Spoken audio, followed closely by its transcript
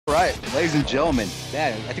right, ladies and gentlemen,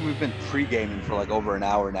 man, I think we've been pre-gaming for like over an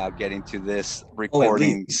hour now, getting to this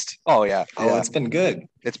recording. At least. Oh yeah, yeah. It's been good.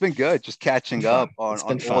 It's been good, just catching up on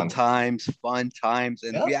fun. old times, fun times,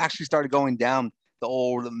 and we actually started going down the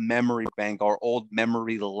old memory bank, our old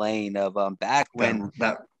memory lane of back when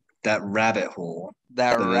that rabbit hole.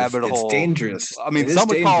 It's dangerous. I mean, some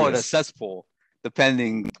would call it a cesspool,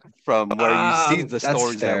 depending from where you see the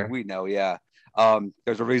stories that we know. Yeah.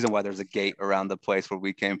 There's a reason why there's a gate around the place where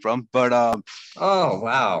we came from. But oh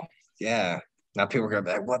wow, yeah. Now people are gonna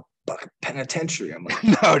be like, "What penitentiary?" I'm like,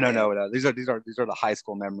 no. These are the high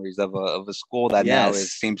school memories of a school that now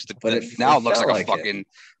seems to. But it looks like a fucking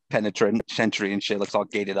penitentiary and shit. It looks all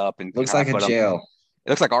gated up and looks like a jail. It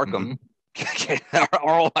looks like Arkham. Mm-hmm.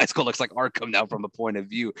 Our old high school looks like Arkham now from a point of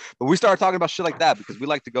view. But we started talking about shit like that because we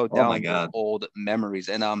like to go down old memories.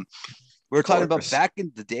 And we were talking about back in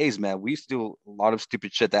the days, man. We used to do a lot of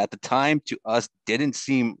stupid shit that at the time to us didn't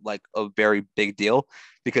seem like a very big deal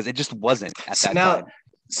because it just wasn't at that time.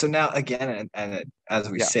 So now again, and as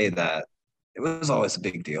we say that, it was always a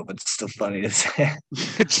big deal, but it's still funny to say.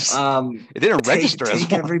 It didn't register as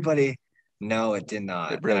well. Everybody. No, it did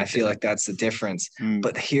not. Really and I feel like that's the difference.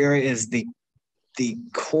 But here is the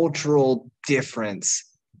cultural difference,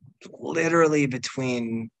 literally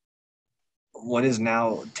between what is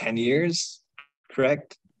now 10 years,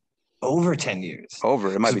 correct? Over 10 years.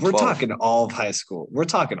 Over, it might be 12. We're talking all of high school.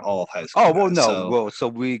 Oh, well, no. So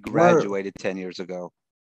we graduated 10 years ago.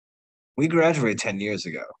 We graduated 10 years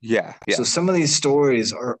ago. Yeah. So some of these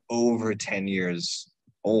stories are over 10 years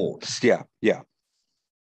old. Yeah.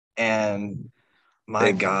 And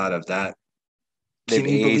my God, of that. Can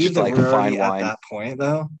you believe that we're already at that point,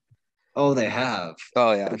 though? Oh, they have.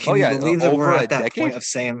 Oh, yeah. Can you believe that we're at that point of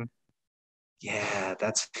saying, yeah,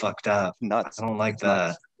 that's fucked up. Nuts. I don't like that.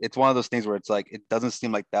 Nuts. It's one of those things where it's like, it doesn't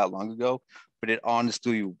seem like that long ago, but it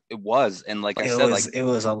honestly, it was. And like I said, it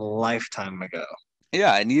was a lifetime ago.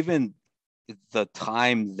 Yeah. And even the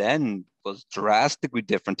time then was drastically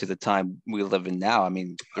different to the time we live in now. I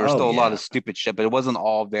mean, there's still a lot of stupid shit, but it wasn't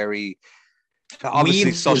all very,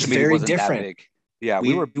 obviously social media wasn't different. That big. Yeah,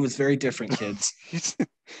 it was very different, kids.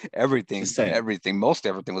 Everything, most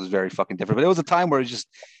everything was very fucking different. But it was a time where it was just,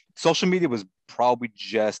 social media was probably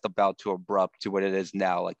just about to erupt to what it is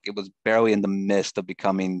now. Like it was barely in the midst of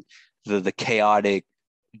becoming the chaotic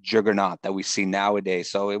juggernaut that we see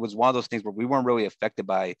nowadays. So it was one of those things where we weren't really affected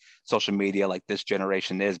by social media like this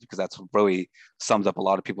generation is, because that's what really sums up a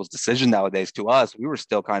lot of people's decision nowadays. To us, we were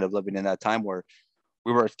still kind of living in that time where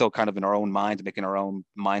we were still kind of in our own minds, making our own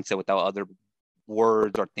mindset without other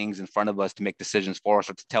words or things in front of us to make decisions for us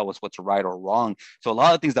or to tell us what's right or wrong. So a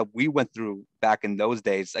lot of things that we went through back in those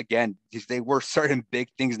days, again, they were certain big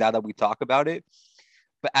things now that we talk about it.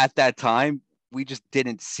 But at that time, we just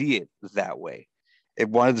didn't see it that way.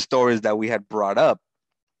 And one of the stories that we had brought up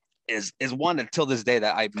is one until this day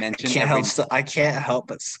that I mentioned. I can't help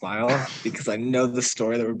but smile because I know the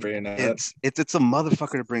story that we're bringing up. It's a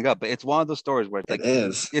motherfucker to bring up, but it's one of those stories where it's like,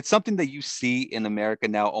 it's something that you see in America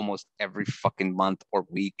now almost every fucking month or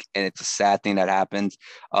week, and it's a sad thing that happens.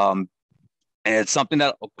 And it's something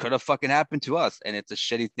that could have fucking happened to us, and it's a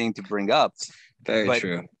shitty thing to bring up. Very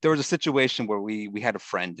true. There was a situation where we had a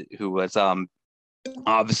friend who was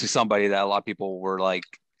obviously somebody that a lot of people were like,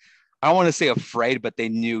 I don't want to say afraid, but they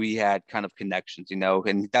knew he had kind of connections,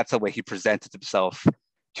 and that's the way he presented himself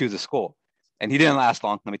to the school. And he didn't last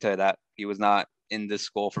long. Let me tell you that. He was not in this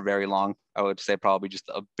school for very long. I would say probably just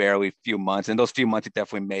a barely few months. And those few months, he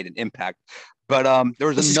definitely made an impact. But there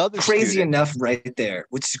was another crazy enough right there,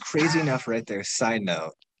 which is crazy enough right there. Side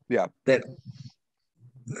note. Yeah. That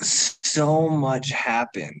so much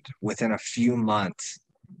happened within a few months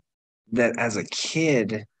that as a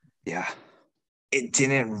kid, it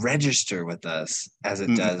didn't register with us as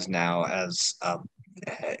it does now, as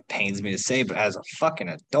it pains me to say, but as a fucking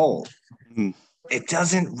adult, it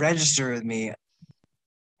doesn't register with me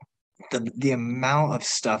the amount of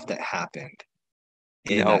stuff that happened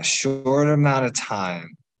in a short amount of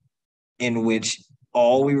time, in which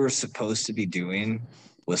all we were supposed to be doing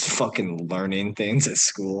was fucking learning things at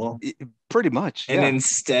school. Pretty much. And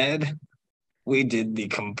instead, we did the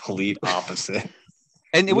complete opposite.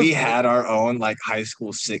 And we had our own like high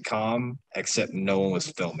school sitcom, except no one was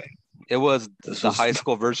filming. It was the high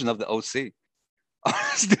school version of the OC.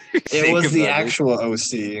 It was the actual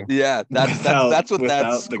OC. Yeah, that's what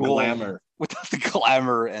without the glamour. Without the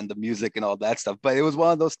glamour and the music and all that stuff. But it was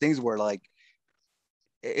one of those things where like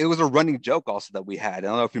it was a running joke also that we had. I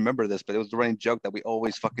don't know if you remember this, but it was a running joke that we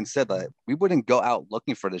always fucking said that we wouldn't go out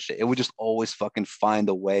looking for this shit. It would just always fucking find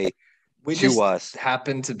a way. We just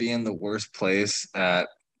happened to be in the worst place at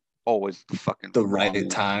always fucking the wrong. right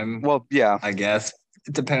time. Well, yeah, I guess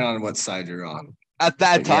depending on what side you're on. At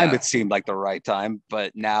that time, it seemed like the right time,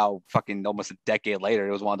 but now, fucking almost a decade later,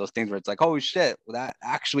 it was one of those things where it's like, holy shit, that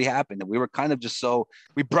actually happened, and we were kind of just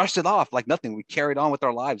we brushed it off like nothing. We carried on with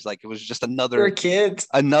our lives like it was just another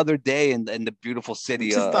day in the beautiful city.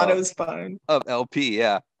 We just thought it was fine. Of LP,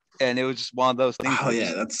 yeah, and it was just one of those things. Oh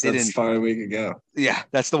yeah, that's as far as we could go. Yeah,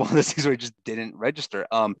 that's the one of those things where it just didn't register.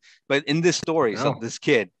 But in this story, so this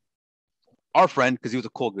kid, our friend, because he was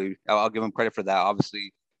a cool dude, I'll give him credit for that.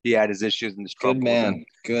 Obviously, he had his issues and his troubles. Good man.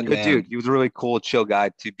 Dude. He was a really cool, chill guy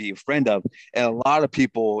to be a friend of. And a lot of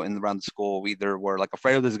people around the school either were like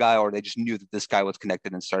afraid of this guy or they just knew that this guy was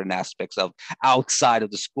connected in certain aspects of outside of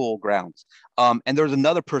the school grounds. And there was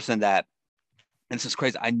another person and this is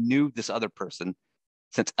crazy. I knew this other person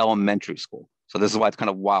since elementary school. So this is why it's kind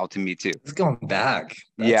of wild to me too. It's going back.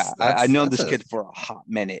 I know this kid for a hot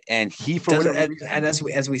minute, and as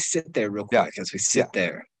we sit there real quick,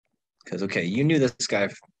 there, because you knew this guy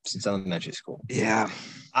since elementary school. Yeah,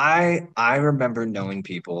 I remember knowing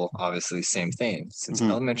people. Obviously, same thing since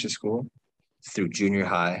elementary school through junior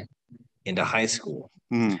high into high school.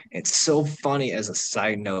 It's so funny as a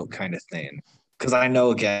side note kind of thing because I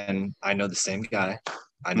know the same guy.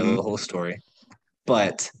 I know the whole story,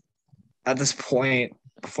 but at this point,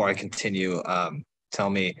 before I continue, tell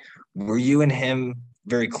me, were you and him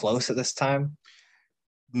very close at this time?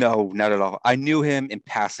 No, not at all. I knew him in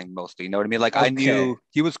passing mostly. You know what I mean? Like I knew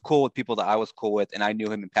he was cool with people that I was cool with, and I knew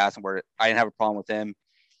him in passing where I didn't have a problem with him.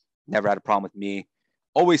 Never had a problem with me.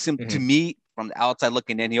 Always seemed to me from the outside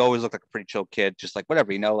looking in, he always looked like a pretty chill kid, just like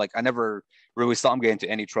whatever, like I never really saw him get into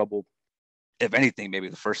any trouble. If anything, maybe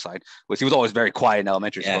the first side was he was always very quiet in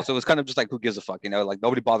elementary school. So it was kind of just like, who gives a fuck? Like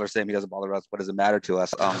nobody bothers him. He doesn't bother us. What does it matter to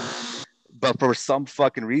us? But for some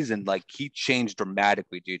fucking reason, like he changed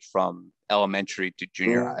dramatically, dude, from elementary to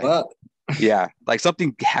junior high. Yeah, like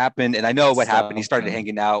something happened, and I know what happened. He started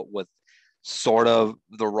hanging out with sort of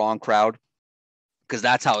the wrong crowd because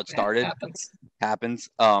that's how it started. Happens.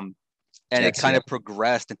 And it kind of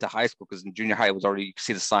progressed into high school because in junior high it was already, you can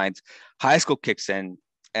see the signs. High school kicks in,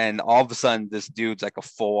 and all of a sudden this dude's like a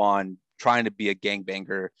full-on trying to be a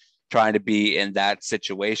gangbanger, trying to be in that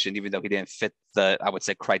situation, even though he didn't fit the, I would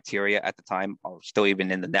say, criteria at the time, or still even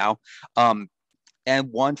in the now. And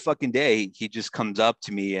one fucking day, he just comes up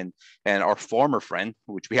to me and our former friend,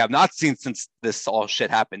 which we have not seen since this all shit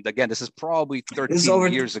happened. Again, this is probably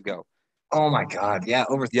 13 years ago. Oh my God. Yeah.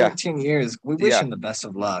 Over 13 years. We wish him the best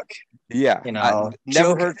of luck. Yeah.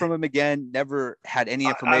 Never heard from him again. Never had any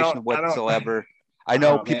information whatsoever. I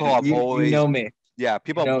know people have always, you know me. Yeah.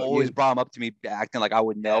 People have always brought him up to me acting like I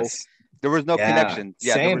would know. Yes. There was no connection.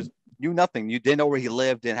 Yeah. Same. Knew nothing. You didn't know where he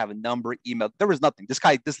lived, didn't have a number, email. There was nothing. This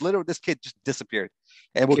kid just disappeared.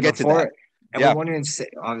 And we'll get to that. And we wanted to say,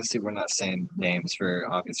 obviously, we're not saying names for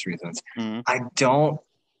obvious reasons. I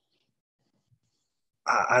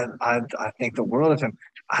think the world of him.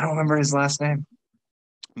 I don't remember his last name.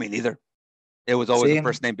 Me neither. It was always a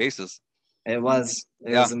first name basis. It was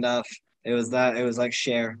enough. It was that. It was like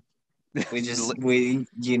Cher. You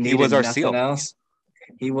needed nothing else.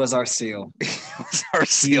 He was our seal.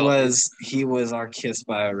 He was our kiss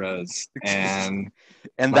by a rose. And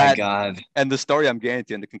my God. And the story I'm getting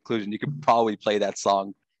to in the conclusion, you could probably play that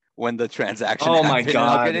song when the transaction happened. My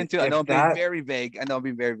God. I'll get into it. I know I'm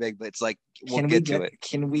being very vague. But it's like we'll get to it.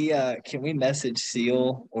 Can we message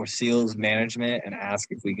Seal or Seal's management and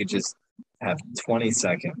ask if we could just have 20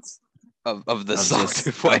 seconds of the song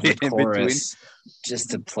to play in between,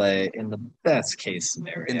 just to play in the best case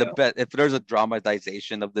scenario. If there's a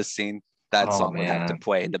dramatization of this scene, that song would have to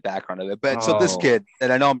play in the background of it. But so this kid,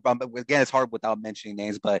 and I know again it's hard without mentioning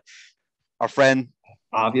names, but our friend,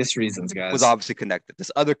 obvious reasons, guys, was obviously connected.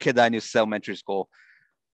 This other kid that I knew since elementary school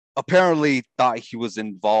apparently thought he was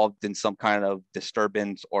involved in some kind of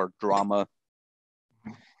disturbance or drama,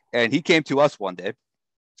 and he came to us one day,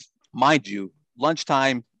 mind you,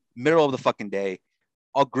 lunchtime, middle of the fucking day.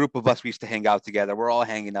 A group of us, we used to hang out together. We're all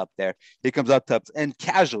hanging up there. He comes up to us and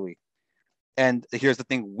casually, and here's the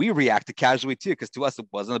thing, we reacted casually too, because to us it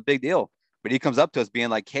wasn't a big deal. But he comes up to us being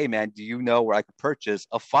like, "Hey man, do you know where I could purchase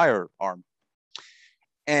a firearm?"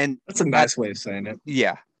 And that's a nice way of saying it.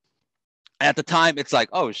 Yeah. At the time, it's like,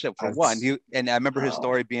 oh shit, for one. And I remember his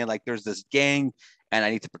story being like, "There's this gang, and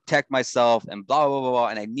I need to protect myself, and blah blah blah, blah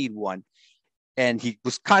and I need one." And he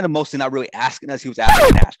was kind of mostly not really asking us. He was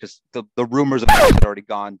asking Ash because the rumors of Ash had already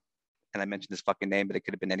gone. And I mentioned his fucking name, but it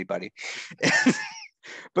could have been anybody.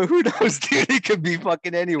 But who knows, dude? He could be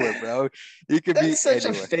fucking anywhere, bro. He could be such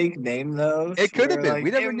a fake name, though. It could have been. Like,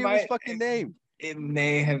 we never knew his fucking name. It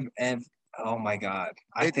may have. Oh my God!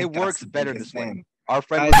 It works better this way. Our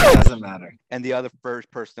friend Guys, was it doesn't matter. And the other first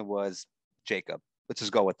person was Jacob. Let's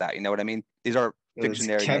just go with that. You know what I mean? These are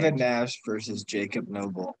fictionary Kevin names. Nash versus Jacob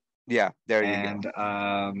Noble. Yeah, there you And go.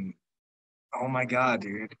 oh my God,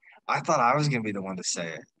 dude. I thought I was gonna be the one to say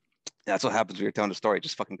it. That's what happens when you're telling a story. It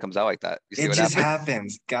just fucking comes out like that. You see It what just happens?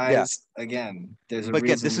 happens. Guys, again, there's a But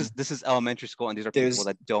again, reason. this is elementary school, and these are people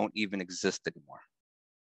that don't even exist anymore.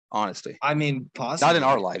 Honestly. I mean, possibly. Not in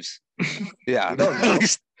our lives. Yeah. We don't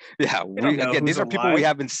know. Yeah. These are people we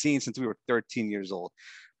haven't seen since we were 13 years old.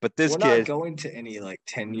 But this We're kid, not going to any like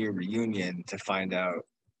 10-year reunion to find out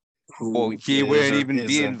who. Well, he wouldn't even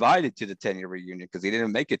be invited to the 10-year reunion because he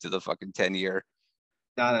didn't make it to the fucking 10-year.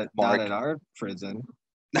 Not at our prison.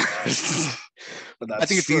 But I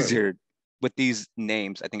think it's easier with these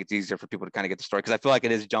names. I think it's easier for people to kind of get the story because I feel like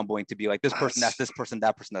it is jumbling to be like this person, that's this person,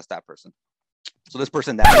 that person, that's that person. So this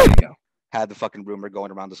person that had the fucking rumor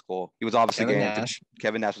going around the school. He was obviously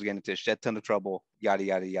Kevin Nash was getting into a shit ton of trouble, yada,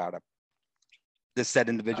 yada, yada. This said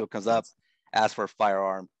individual comes up, asks for a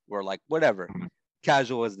firearm. We're like, whatever.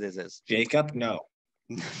 Casual as this is. Jacob, no.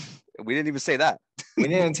 We didn't even say that. We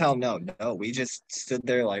didn't tell him no. We just stood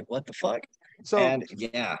there like, what the fuck? So, and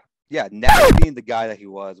Nash being the guy that he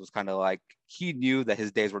was kind of like, he knew that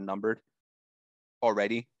his days were numbered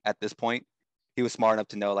already at this point. He was smart enough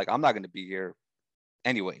to know, like, I'm not going to be here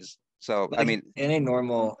anyways. So, like, I mean, any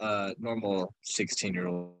normal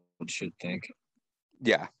 16-year-old should think.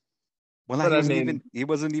 Yeah. Well, he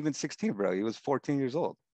wasn't even 16, bro. He was 14 years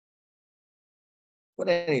old. What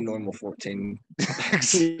any normal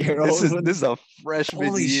 14-year-old? This is a freshman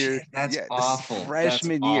Holy year. Shit, that's awful.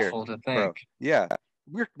 Freshman year. Awful to think. Bro. Yeah.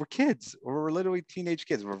 We're kids. We're literally teenage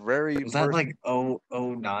kids. We're very. Was that like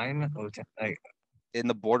 09, 010? Like in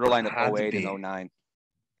the borderline of 08 and 09.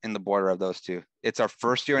 In the border of those two. It's our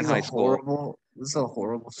first year in high school. This is a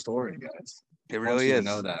horrible story, guys. It really is. To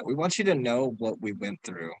know that. We want you to know what we went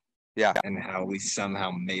through. Yeah. And how we somehow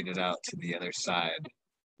made it out to the other side.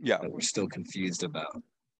 Yeah. That we're still confused about.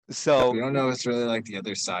 So we don't know if it's really like the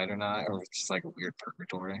other side or not, or it's just like a weird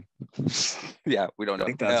purgatory. Yeah, we don't know. I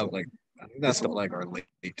think that's what like our late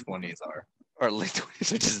 20s are. Our late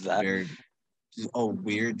 20s are just that. A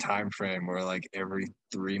weird time frame where like every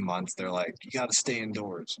 3 months they're like, you got to stay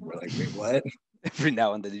indoors. We're like, wait, what? Every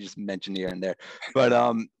now and then you just mention here and there.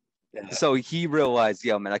 But so he realized,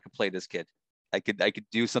 yo, man, I could play this kid. I could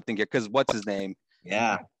do something here because what's his name?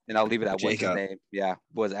 Yeah. And I'll leave it at Jacob. What's his name? Yeah,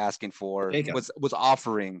 was asking for was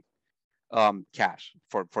offering cash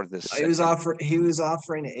for this. He was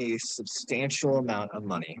offering a substantial amount of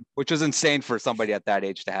money, which was insane for somebody at that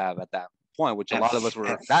age to have at that point. Which a lot of us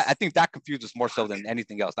were. I think that confused us more so than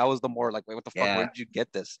anything else. That was the more like, wait, what the fuck? Where did you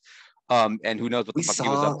get this? And who knows what the fuck he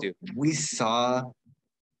was up to? We saw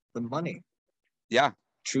the money. Yeah.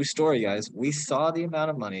 True story, guys. We saw the amount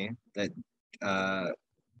of money that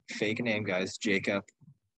fake name guys Jacob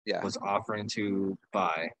was offering to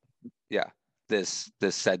buy. Yeah. This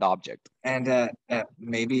said object. And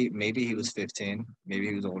maybe he was 15. Maybe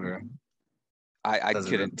he was older.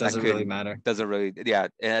 Doesn't really matter. Doesn't really. Yeah.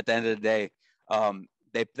 And at the end of the day,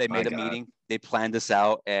 they made a meeting. They planned this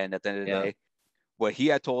out, and at the end of the day, what he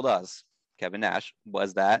had told us, Kevin Nash,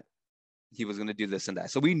 was that he was going to do this and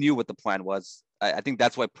that. So we knew what the plan was. I think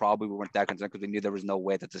that's why probably we weren't that concerned because we knew there was no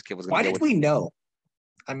way that this kid was going to. Why did we know?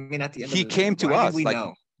 I mean, at the end, he came to us. We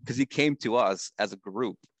know because he came to us as a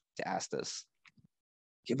group to ask this.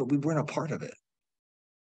 Yeah, but we weren't a part of it.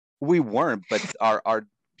 We weren't, but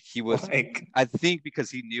he was. I think because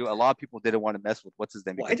he knew a lot of people didn't want to mess with what's his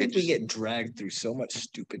name. Why did we get dragged through so much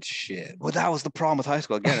stupid shit? Well, that was the problem with high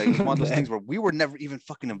school. Again, it was one of those things where we were never even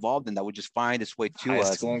fucking involved in that. Would just find its way to us.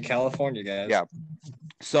 High school in California, guys. Yeah.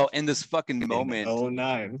 So in this fucking moment,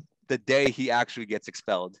 09, the day he actually gets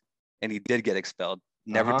expelled, and he did get expelled,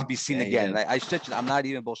 never to be seen again. I shit you, I'm not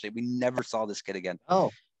even bullshit. We never saw this kid again.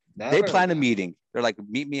 Oh, they planned a meeting. They're like,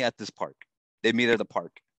 meet me at this park. They meet at the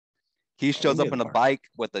park. He shows up on a bike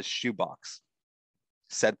with a shoebox.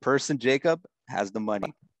 Said person, Jacob, has the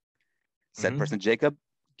money. Said person, Jacob,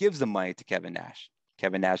 gives the money to Kevin Nash.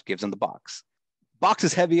 Kevin Nash gives him the box. Box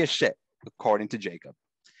is heavy as shit, according to Jacob.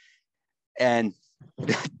 And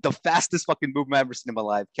the fastest fucking movement I've ever seen in my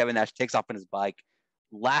life, Kevin Nash takes off on his bike.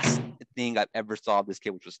 Last thing I've ever saw of this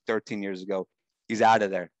kid, which was 13 years ago. He's out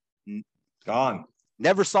of there. Gone.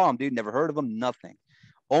 Never saw him, dude. Never heard of him. Nothing.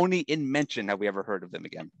 Only in mention have we ever heard of him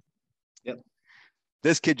again. Yep.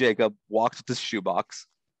 This kid, Jacob, walks with this shoebox,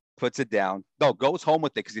 puts it down. No, goes home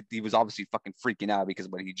with it because he was obviously fucking freaking out because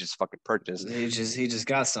what he just fucking purchased. He just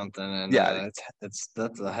got something, and that's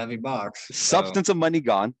a heavy box. Substance of money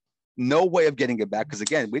gone. No way of getting it back because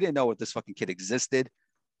again, we didn't know if this fucking kid existed,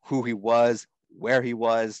 who he was, where he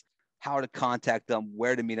was. how to contact them,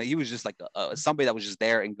 where to meet them. He was just like somebody that was just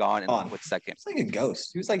there and gone in a quick second. It's like a ghost.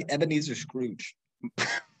 He was like Ebenezer Scrooge.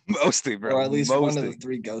 Mostly, bro. Or at least one of the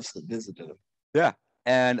 3 ghosts that visited him. Yeah.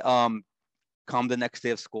 And come the next day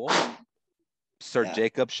of school, Sir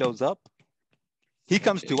Jacob shows up. He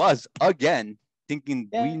comes to us again, thinking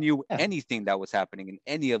we knew anything that was happening in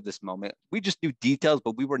any of this moment. We just knew details,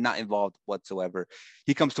 but we were not involved whatsoever.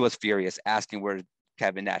 He comes to us furious, asking where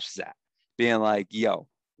Kevin Nash is at, being like, yo,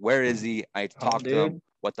 where is he? I need to talk to him.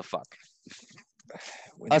 What the fuck?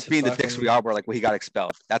 Us being the dicks we are, we're like, well, he got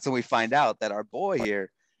expelled. That's when we find out that our boy here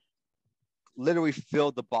literally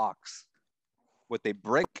filled the box with a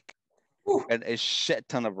brick and a shit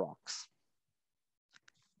ton of rocks.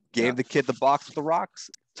 Gave the kid the box with the rocks,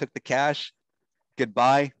 took the cash,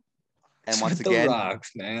 goodbye. And once again, the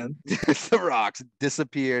rocks, man. The rocks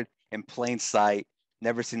disappeared in plain sight,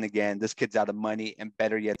 never seen again. This kid's out of money, and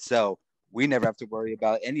better yet so, we never have to worry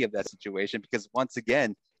about any of that situation because once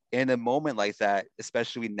again, in a moment like that,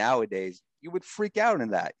 especially nowadays, you would freak out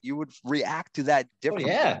in that. You would react to that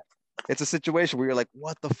differently. It's a situation where you're like,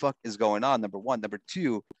 what the fuck is going on? Number one. Number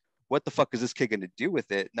two, what the fuck is this kid going to do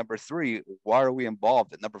with it? Number three, why are we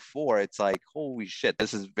involved? And number four, it's like, holy shit,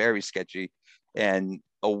 this is very sketchy and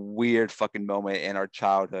a weird fucking moment in our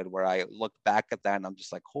childhood where I look back at that and I'm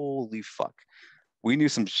just like, holy fuck. We knew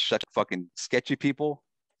some fucking sketchy people.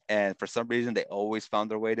 And for some reason, they always found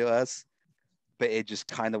their way to us. But it just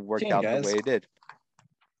kind of worked out the way it did.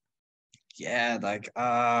 Yeah, like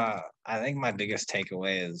I think my biggest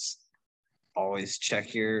takeaway is always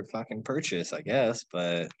check your fucking purchase, I guess.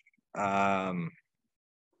 But man,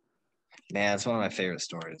 it's one of my favorite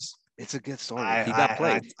stories. It's a good story. He got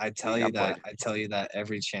played. I tell you that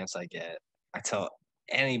every chance I get. I tell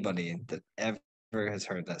anybody that ever has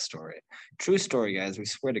heard that story. True story, guys. We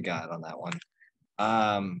swear to God on that one.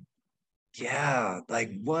 Yeah, like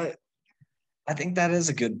what? I think that is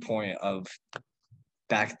a good point of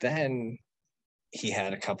back then he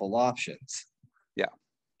had a couple options. Yeah.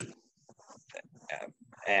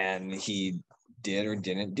 And he did or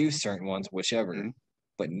didn't do certain ones, whichever. Mm-hmm.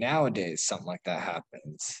 But nowadays, something like that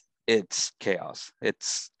happens. It's chaos.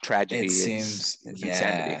 It's tragedy. It seems it's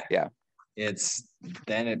insanity. Yeah.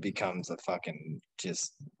 Then it becomes a fucking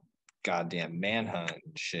just goddamn manhunt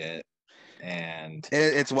shit. And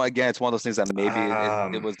it's one of those things that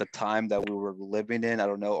maybe it was the time that we were living in. I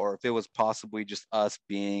don't know, or if it was possibly just us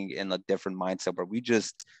being in a different mindset where we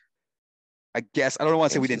just, I guess, I don't want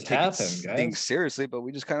to say we didn't take things seriously, but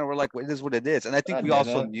we just kind of were like, well, it is what it is. And I think we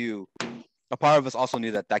also knew, a part of us also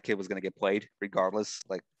knew that kid was going to get played regardless.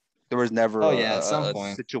 Like there was never a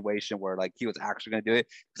situation where like he was actually going to do it.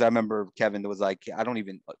 Because I remember Kevin was like, I don't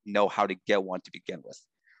even know how to get one to begin with.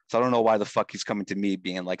 So I don't know why the fuck he's coming to me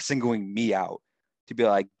being like singling me out to be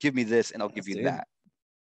like, give me this and I'll give you that.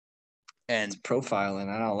 And it's profiling.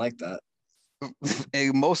 I don't like that.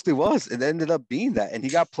 It mostly was. It ended up being that. And he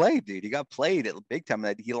got played, dude. He got played at big time.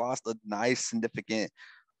 That he lost a nice, significant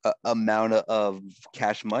amount of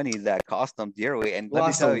cash money that cost him dearly. And let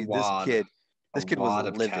me tell you, this kid was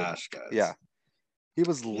livid. Cash, yeah. He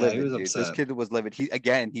was livid, dude. Upset. This kid was livid.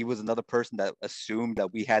 He was another person that assumed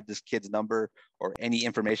that we had this kid's number or any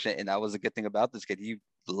information, and that was a good thing about this kid. He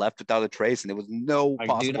left without a trace, and there was no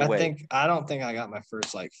possible way. I don't think I got my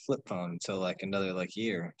first like flip phone until like another like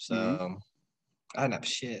year. So I didn't have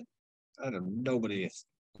shit. I didn't have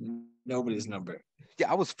nobody's number. Yeah,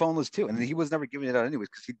 I was phoneless too, and he was never giving it out anyways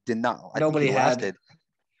because he did not. Nobody had that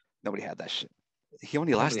shit. He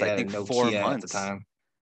only lasted, I think, 4 months at the time.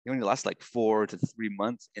 He only lasted like 4 to 3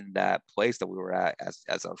 months in that place that we were at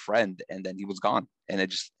as our friend, and then he was gone. And it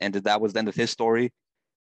just ended. That was the end of his story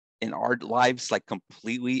in our lives, like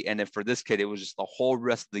completely. And then for this kid, it was just the whole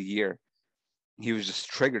rest of the year. He was just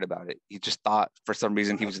triggered about it. He just thought for some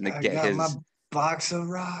reason he was going to get his box of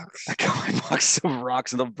rocks. I got my box of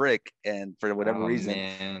rocks and a brick, and for whatever reason.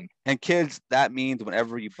 Man. And kids, that means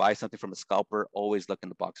whenever you buy something from a scalper, always look in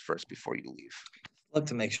the box first before you leave. Look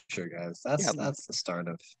to make sure, guys. That's the start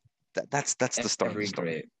of that's the start of the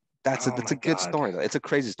story. Great. That's a good story though. It's a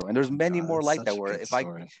crazy story, and there's many more like that. Where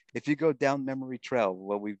if you go down memory trail,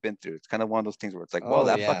 what we've been through, it's kind of one of those things where it's like, well,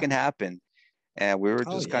 that fucking happened, and we were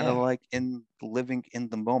just kind of like living in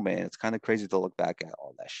the moment. And it's kind of crazy to look back at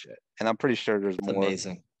all that shit. And I'm pretty sure there's more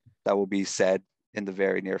that will be said in the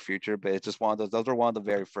very near future. But it's just one of those. Those are one of the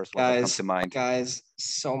very first ones that come to mind. Guys,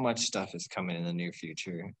 so much stuff is coming in the near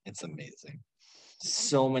future. It's amazing.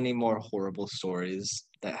 So many more horrible stories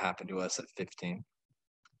that happened to us at 15.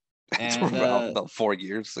 And about 4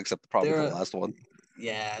 years, except probably the last one.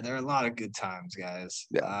 Yeah, there are a lot of good times, guys.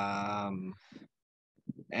 Yeah.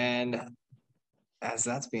 And as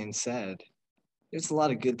that's being said, there's a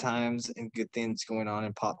lot of good times and good things going on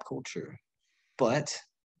in pop culture, but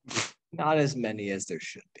not as many as there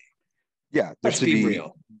should be. Yeah, there should be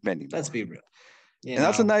real. Many more. Let's be real.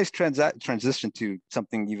 That's a nice transition to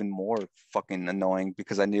something even more fucking annoying,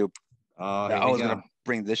 because I knew I was going to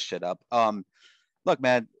bring this shit up. Look,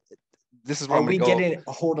 man, this is where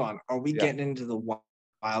hold on. Are we getting into the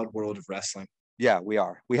wild world of wrestling? Yeah, we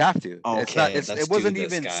are. We have to. Okay, it wasn't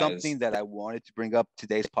even something that I wanted to bring up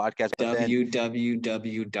today's podcast. But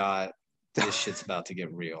www. This shit's about to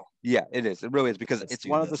get real. Yeah, it is. It really is, because it's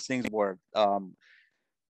one of those things where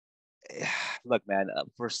look, man,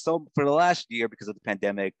 for the last year, because of the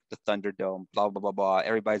pandemic, the Thunderdome, blah blah blah blah,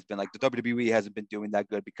 everybody's been like, the WWE hasn't been doing that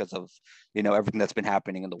good because of everything that's been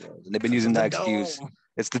happening in the world, and they've been using that excuse.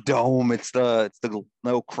 It's the dome, it's the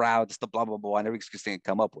no crowd, it's the blah blah blah, and every excuse they can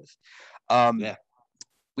come up with.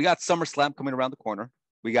 We got SummerSlam coming around the corner.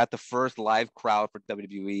 We got the first live crowd for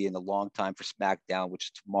WWE in a long time for SmackDown, which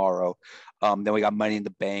is tomorrow. Then we got Money in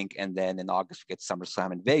the Bank, and then in August we get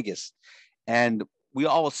SummerSlam in Vegas, and we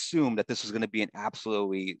all assumed that this was going to be an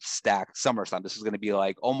absolutely stacked SummerSlam. This is going to be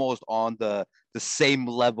like almost on the same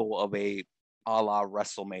level of a la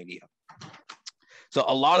WrestleMania. So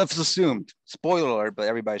a lot of us assumed, spoiler alert, but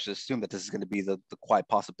everybody should assume that this is going to be the quiet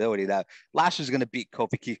possibility that Lashley's going to beat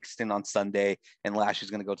Kofi Kingston on Sunday, and Lashley's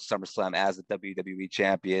going to go to SummerSlam as the WWE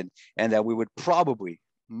champion, and that we would probably,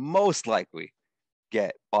 most likely,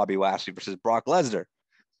 get Bobby Lashley versus Brock Lesnar.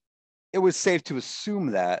 It was safe to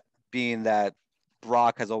assume that, being that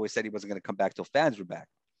Brock has always said he wasn't going to come back till fans were back.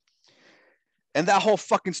 And that whole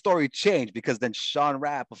fucking story changed, because then Sean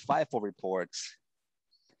Rapp of Fightful reports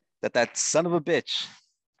that son of a bitch,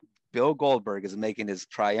 Bill Goldberg, is making his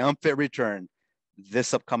triumphant return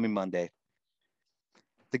this upcoming Monday.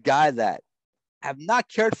 The guy that I have not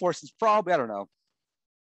cared for since probably, I don't know,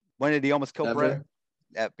 when did he almost kill Brett?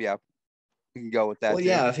 Yeah, you can go with that. Well,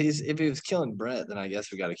 yeah, if he was killing Brett, then I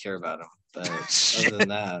guess we got to care about him. But other than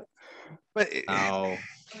that, but no,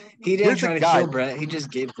 he didn't try to kill Brett. He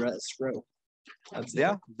just gave Brett a stroke.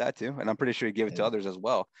 That too, and I'm pretty sure he gave it to others as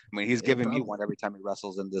well. I mean, he's giving me one every time he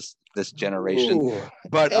wrestles in this generation. Ooh.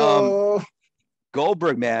 But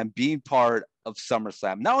Goldberg, man, being part of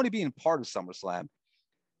SummerSlam, not only being part of SummerSlam,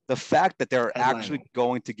 the fact that they're actually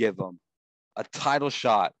going to give him a title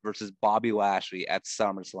shot versus Bobby Lashley at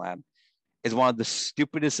SummerSlam is one of the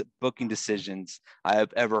stupidest booking decisions I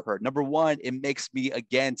have ever heard. Number one, it makes me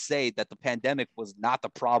again say that the pandemic was not the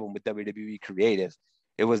problem with WWE creative.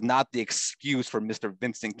 It was not the excuse for Mr.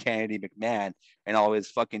 Vincent Kennedy McMahon and all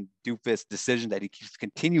his fucking doofus decision that he keeps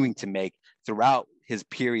continuing to make throughout his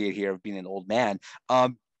period here of being an old man.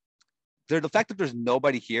 The fact that there's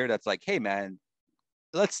nobody here that's like, hey man,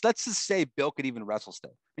 let's just say Bill could even wrestle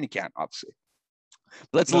still. And he can't, obviously.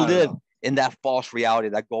 But let's live in that false reality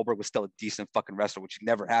that Goldberg was still a decent fucking wrestler, which he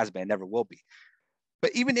never has been, never will be.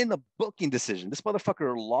 But even in the booking decision, this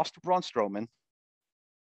motherfucker lost to Braun Strowman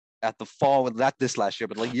at the fall, not this last year,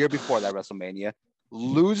 but the year before that WrestleMania,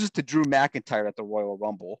 loses to Drew McIntyre at the Royal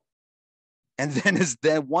Rumble, and then is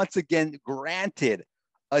then once again granted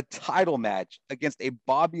a title match against a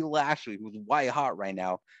Bobby Lashley who's white hot right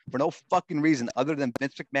now for no fucking reason other than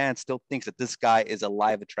Vince McMahon still thinks that this guy is a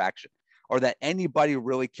live attraction, or that anybody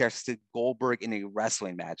really cares to see Goldberg in a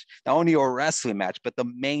wrestling match. Not only a wrestling match, but the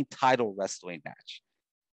main title wrestling match.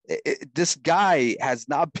 This guy has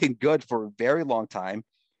not been good for a very long time.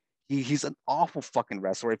 He's an awful fucking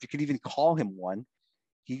wrestler, if you could even call him one.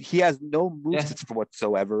 He has no movesets for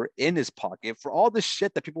whatsoever in his pocket. For all the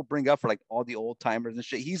shit that people bring up for like all the old timers and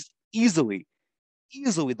shit, he's easily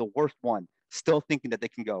the worst one, still thinking that they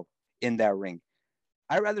can go in that ring.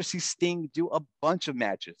 I'd rather see Sting do a bunch of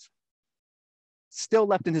matches still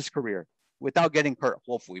left in his career without getting hurt,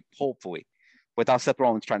 hopefully, without Seth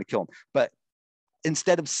Rollins trying to kill him. But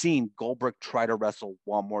instead of seeing Goldberg try to wrestle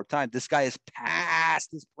one more time, this guy is past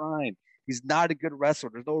his prime. He's not a good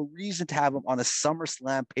wrestler. There's no reason to have him on a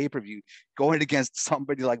SummerSlam pay-per-view going against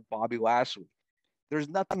somebody like Bobby Lashley. There's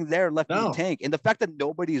nothing there left in the tank. And the fact that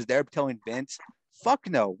nobody is there telling Vince, fuck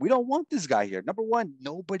no, we don't want this guy here. Number one,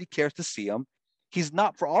 nobody cares to see him. He's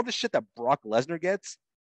not, for all the shit that Brock Lesnar gets,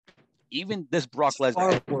 even this Brock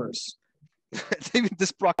Lesnar. Far worse. Even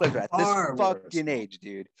this Brock Lesnar at this fucking age,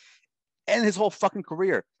 dude. And his whole fucking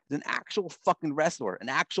career is an actual fucking wrestler, an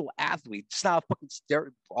actual athlete. It's not a fucking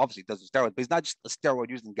steroid. Obviously, he does the steroids, but he's not just a steroid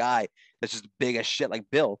using guy that's just big as shit like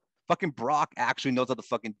Bill. Fucking Brock actually knows how to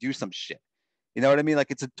fucking do some shit. You know what I mean?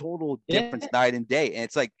 Like, it's a total difference night and day. And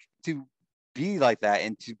it's like, to be like that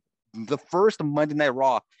and to the first Monday Night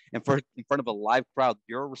Raw in front of a live crowd,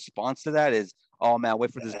 your response to that is, oh man,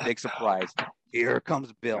 wait for this big surprise. Here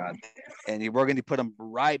comes Bill. God. And we're going to put him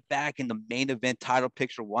right back in the main event title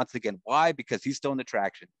picture once again. Why? Because he's still in the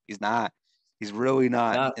traction. He's not. He's really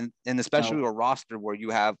not. And especially a roster where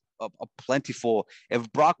you have a plentiful.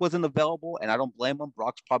 If Brock wasn't available, and I don't blame him,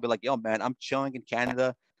 Brock's probably like, yo, man, I'm chilling in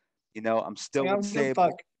Canada. You know, I'm still with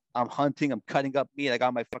Sable. I'm hunting. I'm cutting up meat. I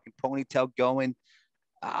got my fucking ponytail going.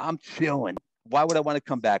 I'm chilling. Why would I want to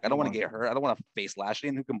come back? I don't want to get hurt. I don't want to face Lashley,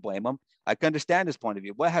 and who can blame him? I can understand his point of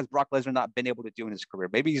view. What has Brock Lesnar not been able to do in his career?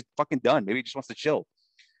 Maybe he's fucking done. Maybe he just wants to chill.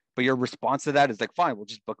 But your response to that is like, fine, we'll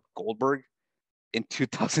just book Goldberg in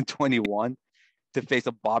 2021 to face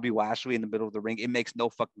a Bobby Lashley in the middle of the ring. It makes no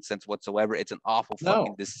fucking sense whatsoever. It's an awful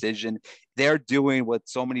fucking decision. They're doing what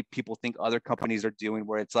so many people think other companies are doing,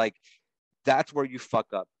 where it's like, that's where you fuck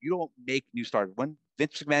up. You don't make new stars. When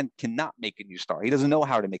Vince McMahon cannot make a new star, he doesn't know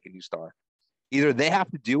how to make a new star. Either they have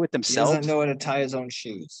to do it themselves. He doesn't know how to tie his own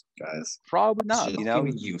shoes, guys. Probably not. You know,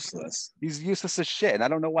 useless. He's useless as shit, and I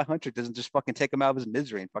don't know why Hunter doesn't just fucking take him out of his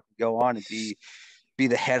misery and fucking go on and be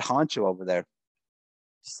the head honcho over there.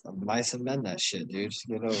 Just mice and men that shit, dude. Just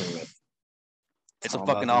get over with. It's a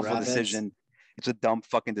fucking awful decision. It's a dumb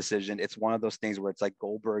fucking decision. It's one of those things where it's like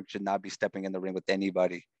Goldberg should not be stepping in the ring with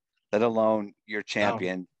anybody, let alone your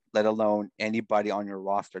champion, let alone anybody on your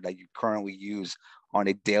roster that you currently use on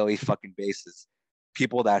a daily fucking basis.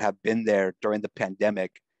 People that have been there during the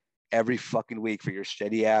pandemic every fucking week for your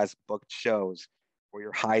shitty ass booked shows where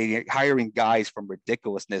you're hiring guys from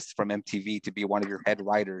ridiculousness from MTV to be one of your head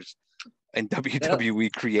writers in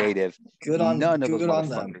WWE creative. None of those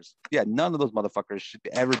motherfuckers. Yeah, none of those motherfuckers should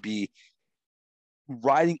ever be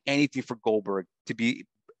writing anything for Goldberg to be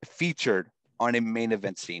featured on a main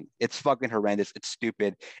event scene. It's fucking horrendous. It's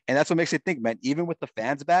stupid. And that's what makes it think, man, even with the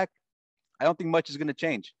fans back, I don't think much is going to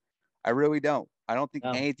change. I really don't. I don't think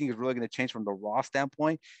anything is really going to change from the Raw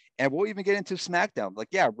standpoint. And we'll even get into SmackDown. Like,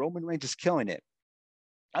 yeah, Roman Reigns is killing it.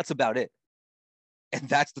 That's about it. And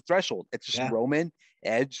that's the threshold. It's just Roman,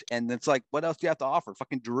 Edge, and it's like, what else do you have to offer?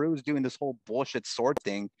 Fucking Drew is doing this whole bullshit sword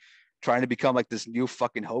thing, trying to become like this new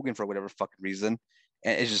fucking Hogan for whatever fucking reason.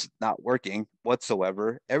 And it's just not working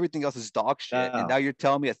whatsoever. Everything else is dog shit. And now you're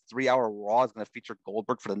telling me a 3-hour Raw is going to feature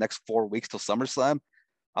Goldberg for the next 4 weeks till SummerSlam?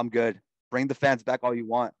 I'm good. Bring the fans back all you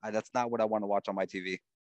want. That's not what I want to watch on my TV.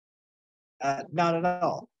 Not at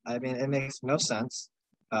all. I mean, it makes no sense.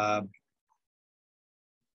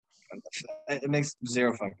 It makes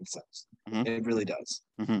zero fucking sense. Mm-hmm. It really does.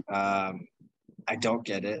 Mm-hmm. I don't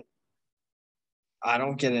get it. I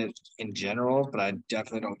don't get it in general, but I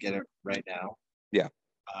definitely don't get it right now. Yeah.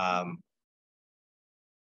 And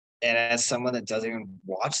as someone that doesn't even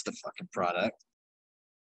watch the fucking product,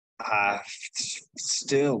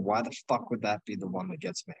 still, why the fuck would that be the one that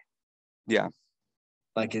gets me? Yeah.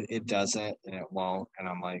 Like, it doesn't, and it won't, and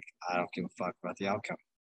I'm like, I don't give a fuck about the outcome.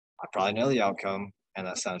 I probably know the outcome, and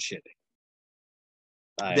that sounds shitty.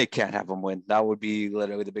 They can't have them win. That would be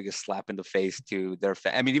literally the biggest slap in the face to their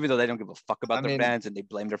fans. I mean, even though they don't give a fuck about their fans and they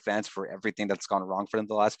blame their fans for everything that's gone wrong for them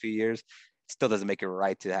the last few years, it still doesn't make it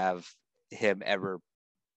right to have him ever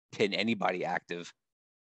pin anybody active.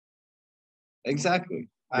 Exactly.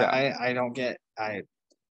 Yeah. I don't get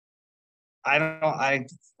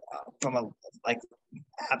from a like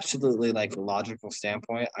absolutely like logical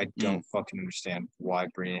standpoint, I don't fucking understand why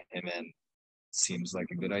bringing him in seems like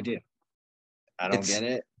a good idea. I don't get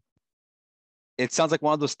it. It sounds like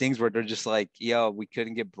one of those things where they're just like, yo, we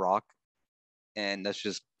couldn't get Brock, and let's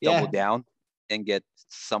just double down and get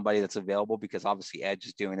somebody that's available, because obviously Edge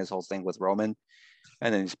is doing his whole thing with Roman,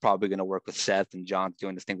 and then he's probably going to work with Seth, and John's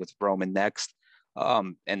doing this thing with Roman next.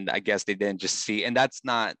 And I guess they didn't just see, and that's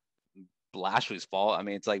not Lashley's fault. I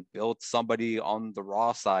mean, it's like build somebody on the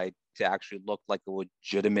Raw side to actually look like a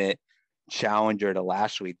legitimate challenger to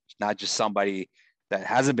Lashley, not just somebody that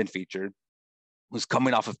hasn't been featured, who's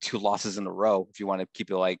coming off of 2 losses in a row, if you want to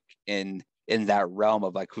keep it like in that realm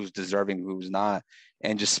of like who's deserving, who's not,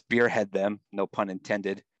 and just spearhead them, no pun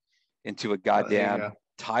intended, into a goddamn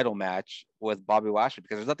title match with Bobby Lashley,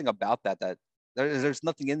 because there's nothing about that there's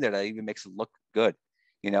nothing in there that even makes it look good,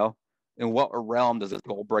 you know? In what realm does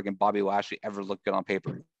Goldberg and Bobby Lashley ever look good on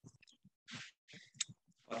paper?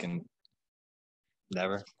 Fucking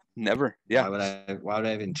never. Yeah. Why would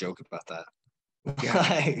I even joke about that?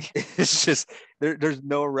 It's just there's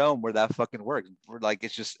no realm where that fucking works. Like,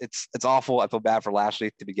 it's awful. I feel bad for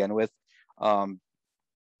Lashley to begin with.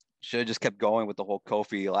 Should have just kept going with the whole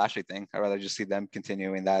Kofi Lashley thing. I'd rather just see them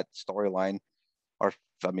continuing that storyline. Or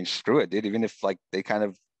I mean, screw it, dude. Even if like they kind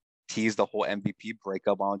of tease the whole MVP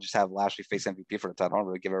breakup, I'll just have Lashley face MVP for the title. I don't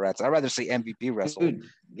really give a rat's. I'd rather see MVP wrestle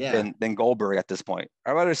than Goldberg at this point.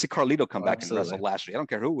 I'd rather see Carlito come back and wrestle Lashley. I don't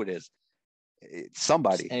care who it is. It's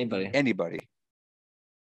somebody. Just anybody.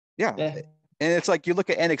 Yeah. And it's like you look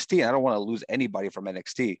at NXT, and I don't want to lose anybody from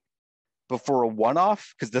NXT, but for a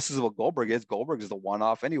one-off, because this is what Goldberg is. Goldberg is the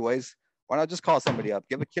one-off, anyways. Why not just call somebody up?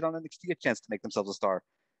 Give a kid on NXT a chance to make themselves a star.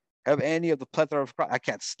 Have any of the plethora of I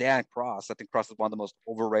can't stand Cross. I think Cross is one of the most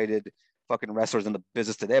overrated fucking wrestlers in the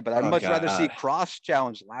business today. But I'd much rather see Cross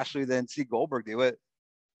challenge Lashley than see Goldberg do it.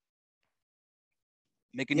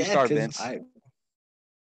 Making you star, Vince.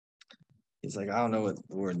 He's like, I don't know what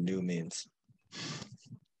the word new means.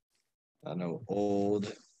 I know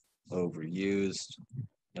old, overused,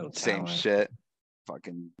 no talent. Same shit.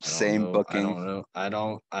 Fucking same booking. I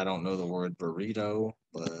don't know the word burrito,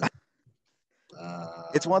 but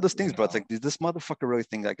it's one of those things, bro. It's like, does this motherfucker really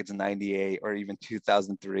think like it's 98 or even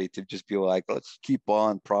 2003 to just be like, let's keep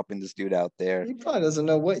on propping this dude out there? He probably doesn't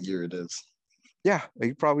know what year it is. Yeah,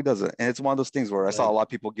 he probably doesn't. And it's one of those things where I saw a lot of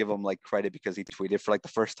people give him like credit because he tweeted for like the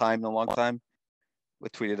first time in a long time. We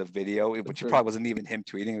tweeted a video, which probably wasn't even him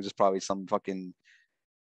tweeting. It was just probably some fucking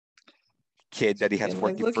kid that he has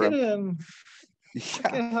working look for him. At him. Yeah.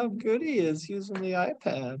 Look at how good he is using the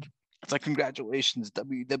iPad. It's like, congratulations,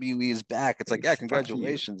 WWE is back. It's like, yeah,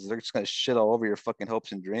 congratulations. They're just going to shit all over your fucking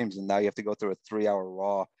hopes and dreams. And now you have to go through a 3-hour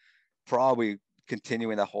Raw, probably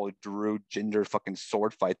continuing that whole Drew Jinder fucking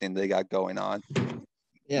sword fight thing they got going on.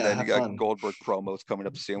 Yeah. And then you got Goldberg promos coming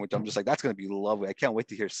up soon, which I'm just like, that's going to be lovely. I can't wait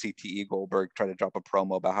to hear CTE Goldberg try to drop a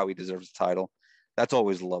promo about how he deserves the title. That's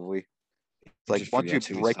always lovely. It's like, once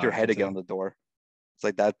you break your head again on the door, it's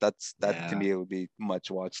like that to me, it would be much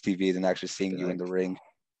watch TV than actually seeing you in the ring.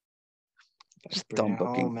 Just dumb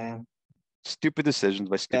booking, home, man. Stupid decisions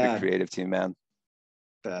by stupid creative team, man.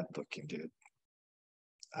 Bad booking, dude.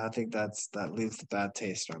 I think that leaves the bad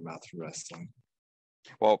taste in our mouth for wrestling.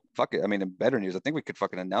 Well, fuck it. I mean, in better news, I think we could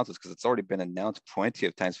fucking announce this because it's already been announced plenty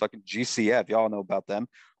of times. Fucking GCF, y'all know about them.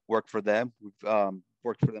 Work for them. We've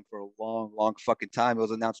worked for them for a long fucking time. It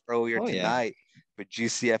was announced earlier tonight, but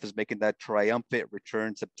GCF is making that triumphant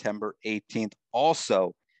return September 18th.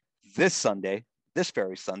 Also, this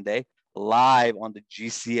very Sunday, live on the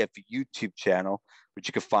GCF YouTube channel, which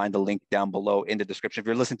you can find the link down below in the description. If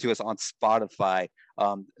you're listening to us on Spotify,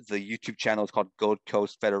 the YouTube channel is called Gold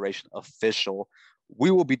Coast Federation Official. We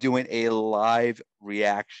will be doing a live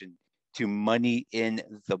reaction to Money in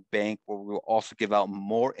the Bank, where we will also give out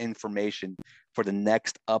more information for the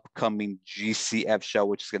next upcoming GCF show,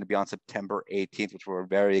 which is going to be on September 18th, which we're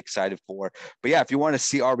very excited for. But yeah, if you want to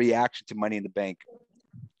see our reaction to Money in the Bank,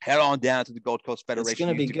 head on down to the Gold Coast Federation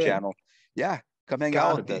YouTube channel. Yeah, come hang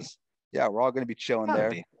out with us. Yeah, we're all going to be chilling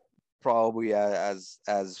there. Probably as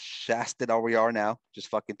shasted as we are now, just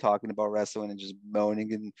fucking talking about wrestling and just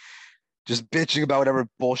moaning and just bitching about whatever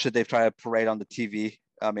bullshit they've tried to parade on the TV.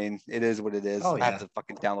 I mean, it is what it is. I have to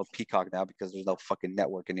fucking download Peacock now because there's no fucking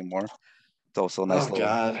network anymore. It's also a nice little...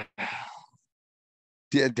 God.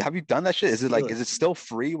 Have you done that shit? Is it like, is it still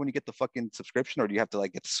free when you get the fucking subscription, or do you have to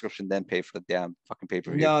like get the subscription then pay for the damn fucking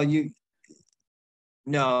pay-per-view?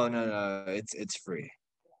 No. It's free.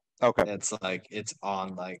 Okay. It's like, it's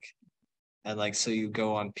on like, and like, so you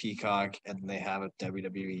go on Peacock and they have a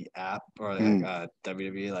WWE app or like a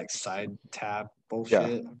WWE like side tab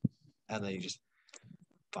bullshit. And then you just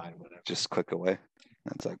find whatever. Just click away.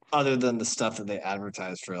 That's like, other than the stuff that they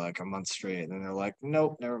advertise for like a month straight. And then they're like,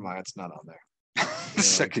 nope, never mind. It's not on there.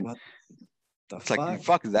 Second. Like, it's fuck? Like,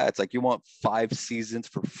 fuck that. It's like, you want 5 seasons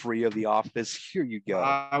for free of The Office? Here you go.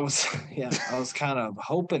 I was kind of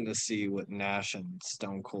hoping to see what Nash and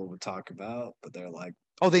Stone Cold would talk about, but they're like,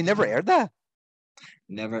 oh, they never aired that?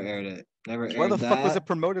 Never aired it. Why the fuck was it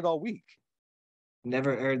promoted all week?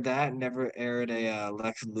 Never aired that. Never aired a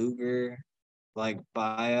Lex Luger like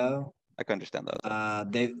bio. I can understand that.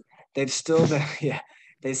 They've still been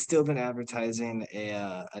they've still been advertising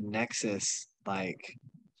a Nexus like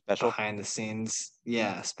special behind the scenes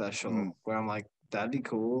special where I'm like, that'd be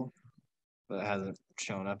cool, but it hasn't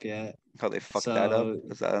shown up yet. How they fucked that up?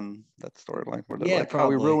 Is that in that storyline where they're like,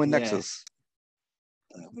 probably. We ruined Nexus?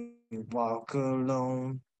 We walk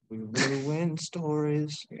alone, we ruin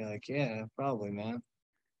stories. You're like, yeah, probably, man.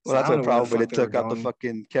 Well, that's what probably they took out the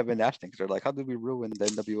fucking Kevin Nash thing. They're like, how did we ruin the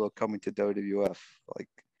NWO coming to WWF? Like,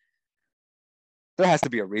 there has to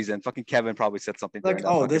be a reason. Fucking Kevin probably said something like,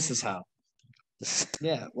 oh, this is how.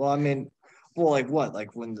 Yeah, well, I mean, like what?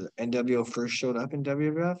 Like when the NWO first showed up in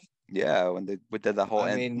WWF? Yeah, when they did the whole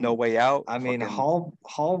No Way Out. I mean, Hall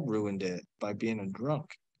ruined it by being a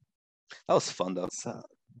drunk. That was fun though. That's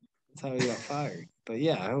how he got fired. But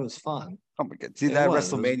yeah, it was fun. Oh my god! See that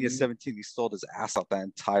WrestleMania 17, he sold his ass off that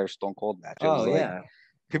entire Stone Cold match. It was like,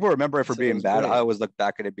 people remember it for being bad. Great. I always look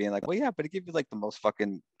back at it being like, well, yeah, but it gave you like the most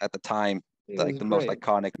fucking at the time, like the most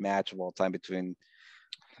iconic match of all time between.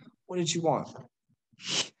 What did you want?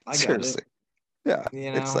 I Seriously. Got it.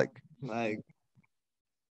 Yeah. It's like,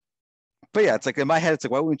 but yeah, it's like in my head, it's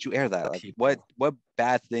like, why wouldn't you air that? Like, what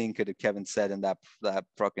bad thing could have Kevin said in that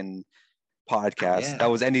fucking podcast that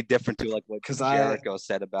was any different to like what Jericho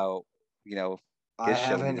said about, you know, I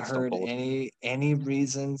haven't heard any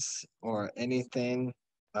reasons or anything.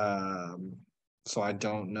 So I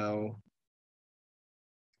don't know.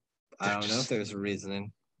 I don't know if there's a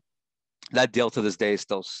reasoning. That deal to this day is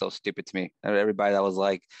still so stupid to me. Everybody that was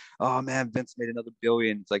like, "Oh man, Vince made another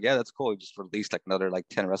billion." It's like, yeah, that's cool. He just released like another like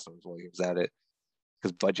 10 wrestlers while he was at it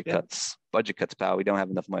because budget cuts, pal. We don't have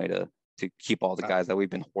enough money to keep all the guys that we've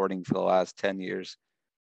been hoarding for the last 10 years.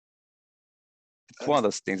 It's one of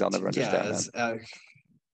those things I'll never understand,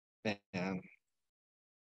 man.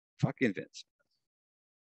 Fucking Vince.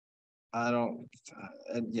 I don't.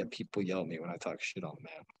 People yell at me when I talk shit on the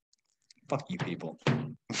man. Fuck you, people.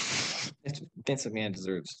 Vince McMahon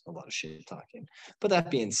deserves a lot of shit talking. But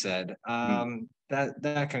that being said,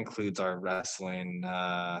 that concludes our wrestling.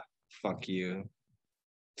 Fuck you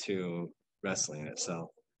to wrestling itself.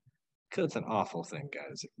 Because it's an awful thing,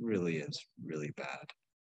 guys. It really is really bad.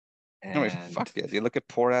 And I mean, fuck it. You look at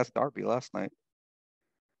poor ass Darby last night.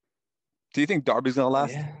 Do you think Darby's gonna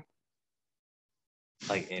last? Yeah.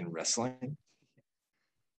 Like in wrestling?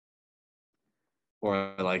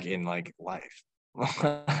 Or like in like life?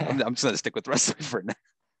 I'm just gonna stick with wrestling for now.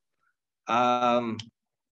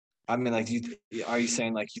 I mean, like, are you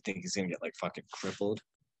saying like you think he's gonna get like fucking crippled?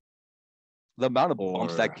 The amount of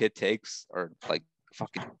bumps that kid takes are like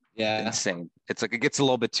fucking insane. It's like it gets a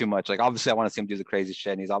little bit too much. Like obviously, I want to see him do the crazy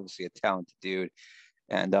shit, and he's obviously a talented dude,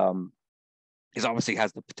 and he's obviously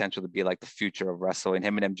has the potential to be like the future of wrestling.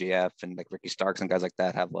 Him and MJF and like Ricky Starks and guys like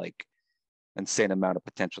that have like insane amount of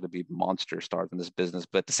potential to be monster stars in this business.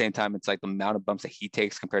 But at the same time, it's like the amount of bumps that he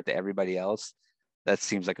takes compared to everybody else, that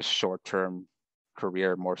seems like a short-term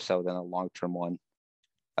career more so than a long-term one,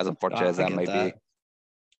 as unfortunate as that might be.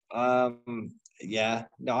 Yeah,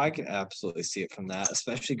 no, I can absolutely see it from that,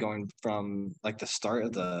 especially going from like the start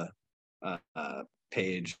of the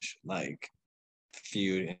Page like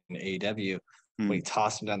feud in AEW when he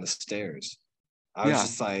tossed him down the stairs. I was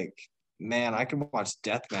just like, man, I can watch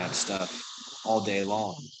deathmatch stuff all day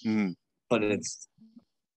long, but it's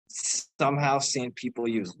somehow seeing people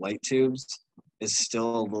use light tubes is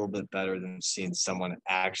still a little bit better than seeing someone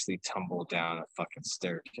actually tumble down a fucking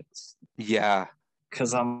staircase. Yeah.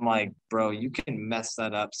 Because I'm like, bro, you can mess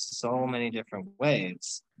that up so many different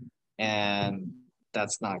ways, and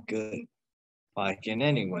that's not good. Like in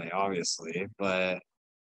any way, obviously, but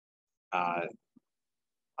I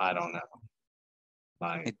don't know.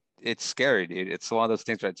 Like it's scary, dude. It's one of those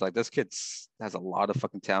things where it's like this kid has a lot of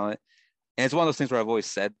fucking talent. And it's one of those things where I've always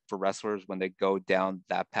said for wrestlers when they go down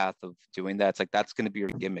that path of doing that, it's like that's going to be your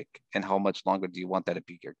gimmick. And how much longer do you want that to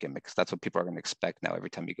be your gimmick? Because that's what people are going to expect now every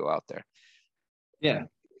time you go out there. Yeah.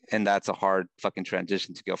 And that's a hard fucking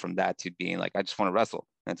transition to go from that to being like, I just want to wrestle.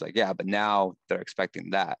 And it's like, yeah, but now they're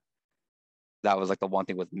expecting that. That was like the one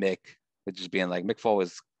thing with Mick, with just being like, Mick Foley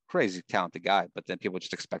is crazy talented guy, but then people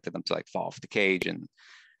just expected them to like fall off the cage and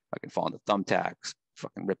fucking fall into thumbtacks,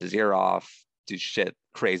 fucking rip his ear off, do shit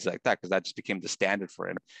crazy like that, because that just became the standard for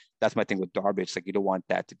him. That's my thing with Darby. It's like you don't want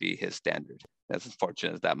that to be his standard. As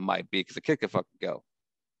unfortunate as that might be, because the kid could fucking go.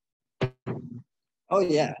 Oh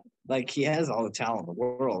yeah, like he has all the talent in the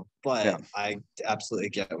world, but I absolutely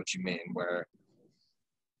get what you mean. Where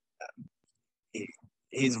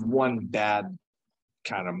he's one bad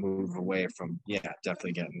kind of move away from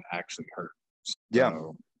definitely getting actually hurt.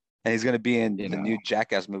 So, and he's gonna be in the new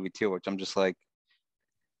Jackass movie too, which I'm just like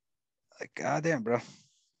goddamn, bro.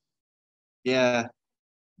 Yeah,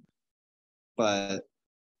 but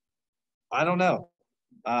I don't know.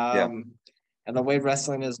 And the way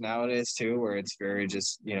wrestling is nowadays too, where it's very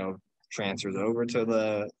just transfers over to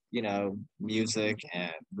the music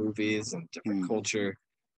and movies and different culture.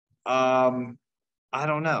 I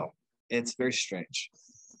don't know. It's very strange.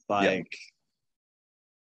 Like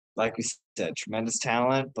we said, tremendous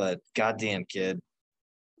talent, but goddamn kid,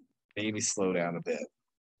 maybe slow down a bit.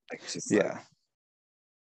 Like just a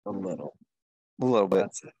little bit.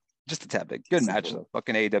 That's it. Just a tad bit. Good match though.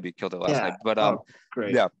 Fucking AEW killed it last night. But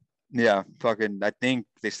great. Yeah. Fucking. I think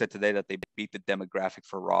they said today that they beat the demographic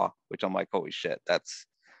for Raw, which I'm like, holy shit, that's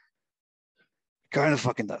kind of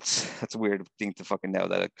fucking nuts. That's a weird thing to fucking know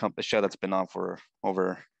that a show that's been on for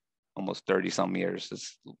over almost 30 some years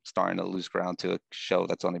is starting to lose ground to a show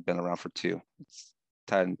that's only been around for 2. It's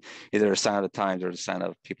either a sign of the times or a sign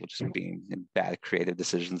of people just being in bad creative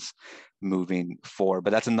decisions moving forward.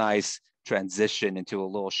 But that's a nice transition into a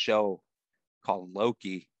little show called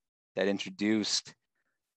Loki that introduced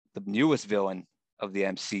the newest villain of the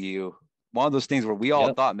MCU. One of those things where we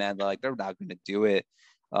all thought, man, like they're not going to do it.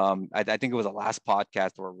 I think it was the last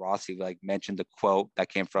podcast where Rossi like mentioned the quote that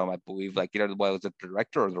came from, I believe, like, what was it, the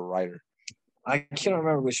director or the writer? I can't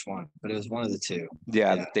remember which one, but it was one of the two.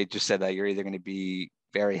 Yeah. They just said that you're either going to be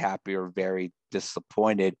very happy or very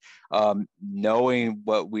disappointed. Knowing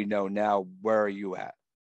what we know now, where are you at?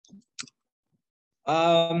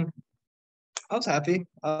 I was happy.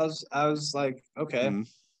 I was like, okay.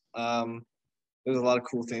 There's a lot of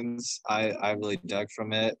cool things I really dug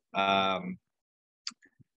from it. I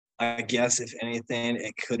guess if anything,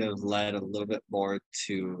 it could have led a little bit more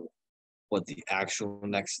to what the actual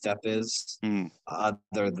next step is,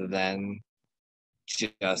 other than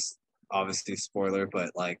just obviously spoiler,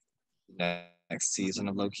 but like next season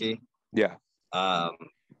of Loki. Yeah. But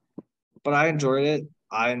I enjoyed it.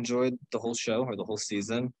 I enjoyed the whole show or the whole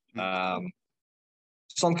season. So I'm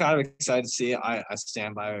kind of excited to see it. I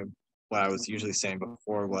stand by what I was usually saying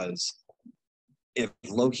before was if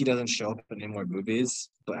Loki doesn't show up in any more movies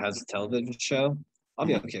but has a television show, I'll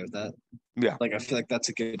be okay with that. Yeah. Like I feel like that's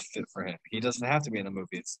a good fit for him. He doesn't have to be in the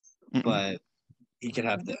movies, but he could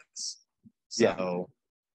have this. So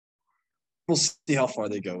we'll see how far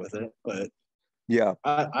they go with it. But yeah,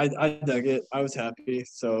 I dug it. I was happy.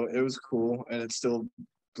 So it was cool. And it still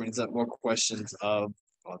brings up more questions of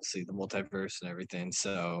obviously the multiverse and everything.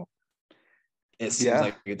 So it seems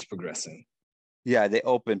like it's progressing. Yeah, they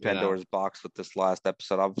opened Pandora's box with this last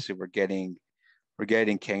episode. Obviously, we're getting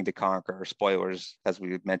King the Conqueror. Spoilers, as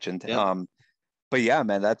we mentioned. Yep. But yeah,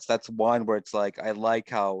 man, that's one where it's like I like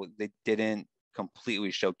how they didn't completely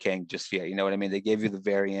show King just yet. You know what I mean? They gave you the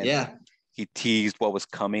variant. Yeah. He teased what was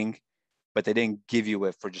coming, but they didn't give you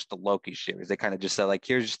it for just the Loki series. They kind of just said like,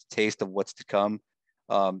 here's just a taste of what's to come.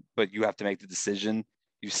 But you have to make the decision.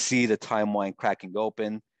 You see the timeline cracking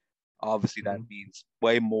open. Obviously, that means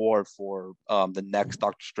way more for the next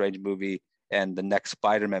Doctor Strange movie and the next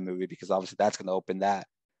Spider-Man movie, because obviously that's going to open that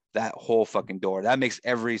whole fucking door. That makes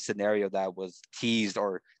every scenario that was teased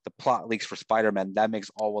or the plot leaks for Spider-Man, that makes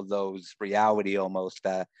all of those reality almost,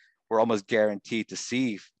 that we're almost guaranteed to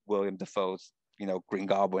see William Dafoe's, Green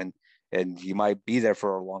Goblin. And he might be there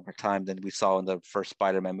for a longer time than we saw in the first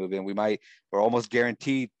Spider-Man movie. And we're almost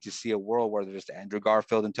guaranteed to see a world where there's Andrew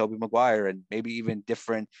Garfield and Tobey Maguire and maybe even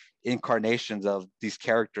different incarnations of these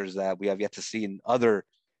characters that we have yet to see in other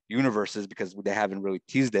universes because they haven't really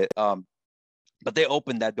teased it. But they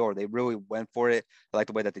opened that door. They really went for it. I like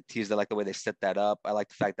the way that they teased it. I like the way they set that up. I like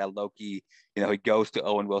the fact that Loki, he goes to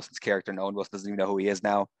Owen Wilson's character and Owen Wilson doesn't even know who he is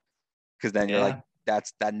now. Because then you're like,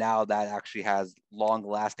 that actually has long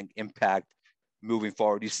lasting impact moving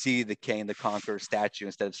forward. You see the King the Conqueror statue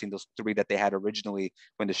instead of seeing those three that they had originally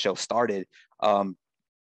when the show started.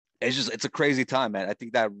 It's a crazy time, man. I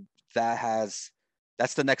think that's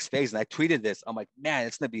the next phase. And I tweeted this. I'm like, man,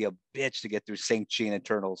 it's gonna be a bitch to get through Shang-Chi and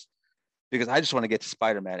Eternals, because I just want to get to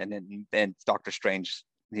Spider-Man and then Doctor Strange,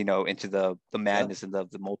 into the madness and the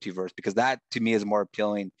multiverse, because that to me is more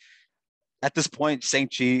appealing. At this point,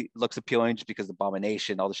 Shang-Chi looks appealing just because of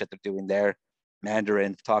Abomination, all the shit they're doing there.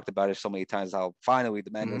 Mandarin, talked about it so many times, how finally the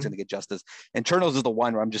Mandarin's going to get justice. Eternals is the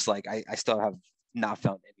one where I'm just like, I still have not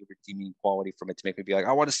found any redeeming quality from it to make me be like,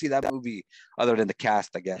 I want to see that movie, other than the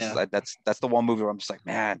cast, I guess. Yeah. That's the one movie where I'm just like,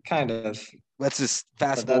 man, kind of. Let's just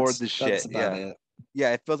fast forward this shit. It.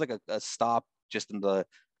 Yeah, it feels like a stop just in the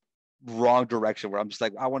wrong direction where I'm just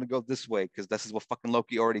like, I want to go this way because this is what fucking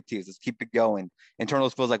Loki already teased. Let's keep it going.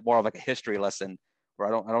 Eternals feels like more of like a history lesson where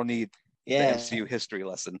I don't need the MCU history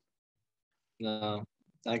lesson. No,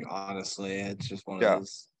 like honestly, it's just one of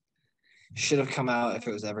those. Should have come out if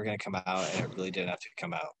it was ever going to come out, and it really didn't have to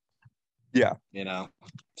come out. Yeah,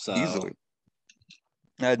 so easily.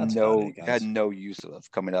 Had no use of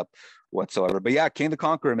coming up whatsoever. But yeah, King the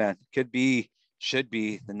Conqueror, man, should be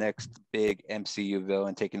the next big MCU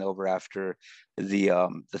villain taking over after the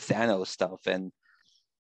Thanos stuff. And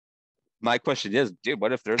my question is, dude,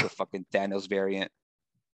 what if there's a fucking Thanos variant?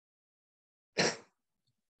 It's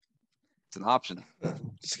an option.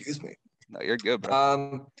 Excuse me. No, you're good,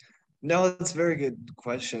 bro. No, it's a very good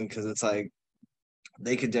question, because it's like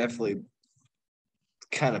they could definitely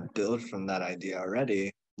kind of build from that idea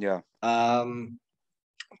already. Yeah. I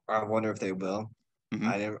wonder if they will.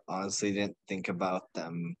 I honestly didn't think about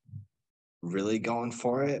them really going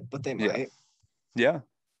for it, but they might. Yeah.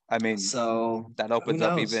 I mean, so that opens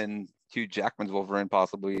up even Hugh Jackman's Wolverine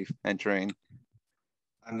possibly entering.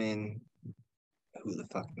 I mean, who the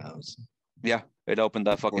fuck knows? Yeah, it opened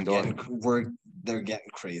that fucking door. They're getting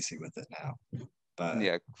crazy with it now. But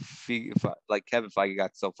yeah, like Kevin Feige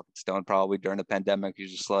got so fucking stoned probably during the pandemic.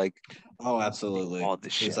 He's just like, oh, absolutely. All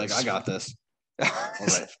this shit. He's like, I got this. All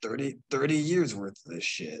right, 30 years worth of this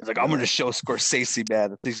shit. It's like, I'm gonna show Scorsese,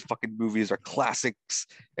 man, that these fucking movies are classics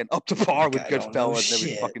and up to par with Goodfellas and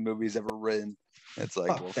every fucking movie he's ever written. It's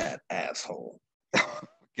like, fuck that asshole. That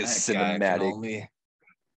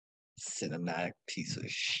cinematic piece of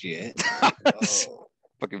shit.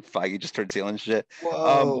 Fucking Feige just turned tail and shit.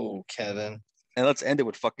 Whoa, Kevin. And let's end it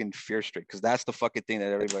with fucking Fear Street, because that's the fucking thing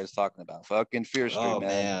that everybody's talking about. Fucking Fear Street,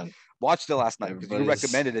 man. Watched it last night because you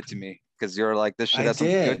recommended it to me, because you're like, this shit has some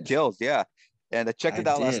good kills. Yeah. And I checked it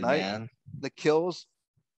out last night. Man. The kills,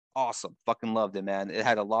 awesome. Fucking loved it, man. It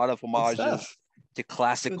had a lot of homages to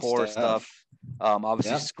classic horror stuff.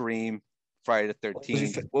 Obviously, Scream, Friday the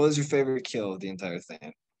 13th. What was your favorite kill of the entire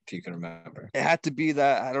thing? If you can remember, it had to be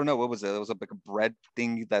that. I don't know, what was it? It was like a bread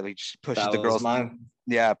thing that he just pushed the girl's.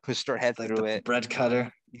 Yeah, pushed her head through it. Bread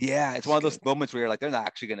cutter. Yeah, it's one of those moments where you're like, they're not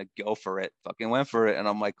actually gonna go for it. Fucking went for it, and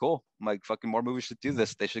I'm like, cool. I'm like, fucking more movies should do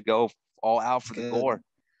this. They should go all out for the gore.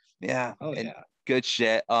 Yeah. Oh yeah. Good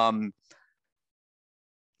shit. The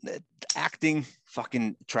acting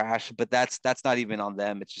fucking trash, but that's not even on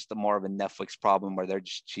them. It's just more of a Netflix problem where they're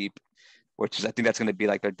just cheap. Which is, I think that's going to be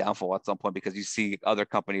like their downfall at some point, because you see other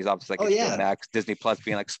companies, obviously like HBO Max, Disney Plus,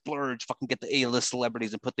 being like, splurge, fucking get the A-list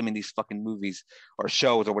celebrities and put them in these fucking movies or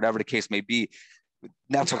shows or whatever the case may be.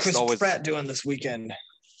 Netflix What's Chris Pratt doing this weekend?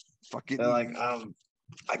 Fucking, they're like, I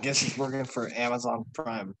guess he's working for Amazon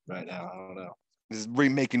Prime right now. I don't know. He's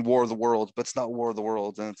remaking War of the Worlds, but it's not War of the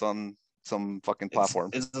Worlds, and it's on some fucking platform.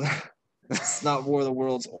 It's not War of the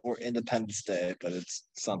Worlds or Independence Day, but it's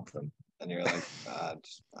something. And you're like,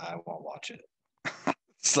 I won't watch it.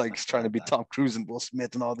 It's like trying to be Tom Cruise and Will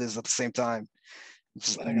Smith and all this at the same time.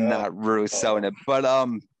 It's just not really selling it. But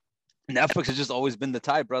Netflix has just always been the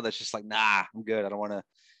type, bro. That's just like, nah, I'm good. I don't want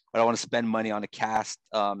to spend money on a cast.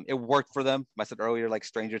 It worked for them. I said earlier, like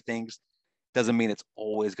Stranger Things doesn't mean it's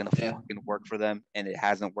always gonna fucking work for them, and it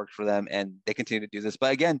hasn't worked for them, and they continue to do this.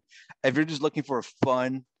 But again, if you're just looking for a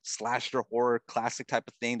fun slasher horror classic type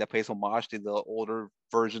of thing that pays homage to the older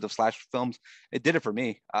versions of slasher films, it did it for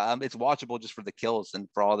me. It's watchable just for the kills and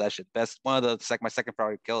for all that shit. One of the my second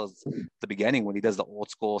priority kill is the beginning when he does the old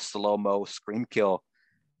school slow-mo scream kill,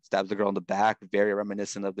 stabs the girl in the back, very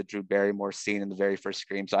reminiscent of the Drew Barrymore scene in the very first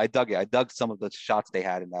Scream. So I dug it. I dug some of the shots they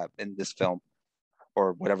had in this film,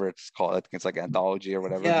 or whatever it's called. I think it's like anthology or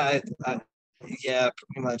whatever. Yeah,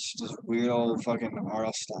 pretty much just weird old fucking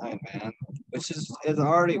R.L. Stine, man. Which is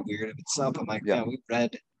already weird in itself. I'm like, man, we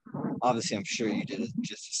read. Obviously, I'm sure you did it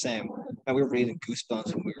just the same. And we were reading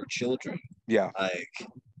Goosebumps when we were children. Yeah. Like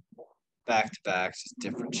back to back, just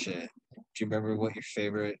different shit. Do you remember what your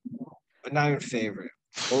favorite? But not your favorite.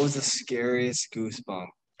 What was the scariest Goosebump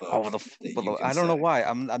book? I don't know why.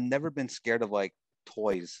 I've never been scared of like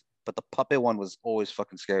toys, but the puppet one was always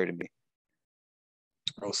fucking scary to me.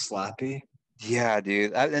 Oh, Slappy. Yeah,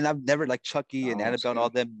 dude. And I've never, like Chucky and Annabelle and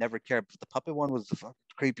all them, never cared. But the puppet one was the fucking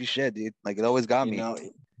creepy shit, dude. Like it always got me.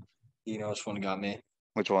 You know which one got me?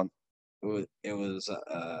 Which one? It was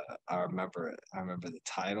I remember the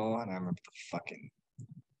title, and I remember the fucking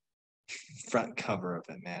front cover of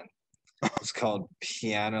it, man. It was called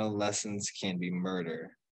Piano Lessons Can Be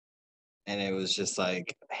Murder. And it was just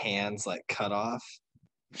like hands like cut off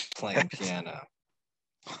playing piano.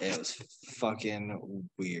 It was fucking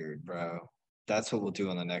weird, bro. That's what we'll do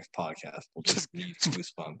on the next podcast. We'll just read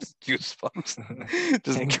Goosebumps.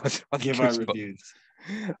 Just give our reviews.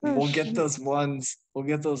 We'll get those ones. We'll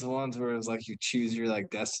get those ones where it's like you choose your like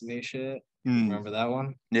destiny shit. Remember that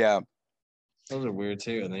one? Yeah. Those are weird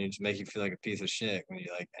too, and then you just make you feel like a piece of shit when you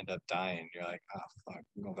like end up dying. You're like, oh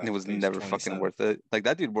fuck. It was never fucking worth it. Like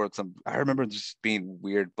that dude wrote some. I remember just being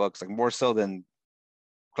weird books, like more so than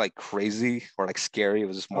like crazy or like scary. It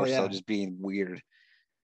was just more so just being weird.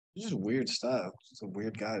 Just weird stuff. Just a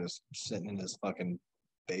weird guy just sitting in his fucking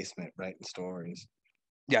basement writing stories.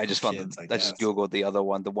 Yeah, I just found I just googled the other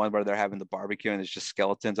one, the one where they're having the barbecue and it's just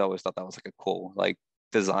skeletons. I always thought that was like a cool like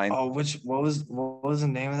design. Oh, what was the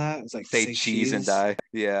name of that? It was like Say cheese and die.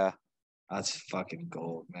 Yeah. That's fucking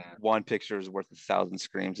gold, man. One picture is worth 1,000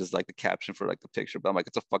 screams is like the caption for like the picture, but I'm like,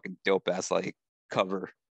 it's a fucking dope ass like cover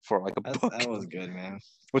for like a book. That was good, man.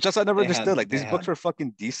 Which I never understood. Like these books were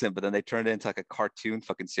fucking decent, but then they turned it into like a cartoon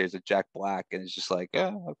fucking series with Jack Black, and it's just like,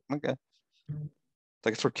 yeah, okay.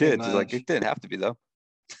 Like it's for kids. It's like it didn't have to be though.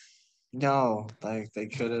 No, like they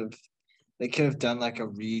could have done like a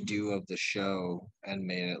redo of the show and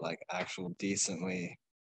made it like actual decently,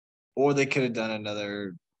 or they could have done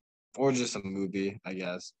another, or just a movie, I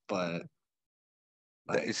guess. But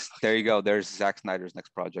like, there you go. There's Zack Snyder's next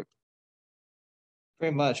project.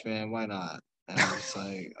 Pretty much, man. Why not? And I'm just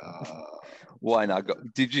like, why not go?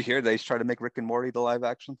 Did you hear they tried to make Rick and Morty the live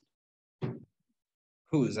action?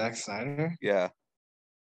 Who, Zack Snyder? Yeah.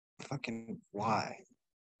 Fucking why?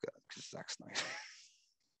 Because Zack Snyder.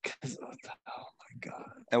 Oh my god.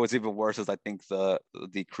 And what's even worse is I think the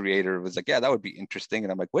creator was like, yeah, that would be interesting.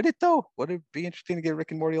 And I'm like, would it though? Would it be interesting to get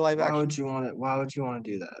Rick and Morty live action? Why would you want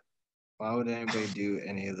to do that? Why would anybody do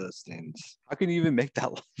any of those things? How can you even make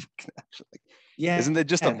that live action? Like, yeah, isn't it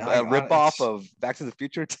just a rip off of Back to the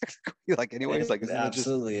Future technically? Like, anyways, like, it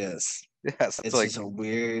absolutely is. Yes, it's like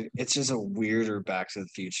it's just a weirder Back to the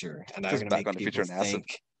Future, and I'm gonna make people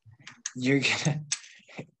think you're gonna.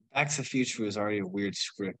 Back to the Future was already a weird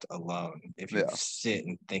script alone. If you sit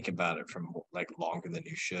and think about it from like longer than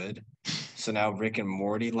you should, so now Rick and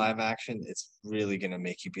Morty live action, it's really gonna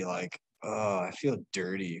make you be like, oh, I feel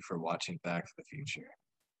dirty for watching Back to the Future.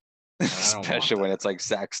 Especially when it's like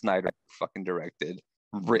Zack Snyder fucking directed,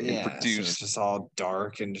 written, produced. So it's just all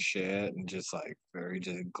dark and shit and just like very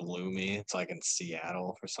just gloomy. It's like in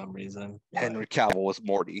Seattle for some reason. Henry Cavill was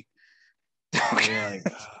Morty. You're like,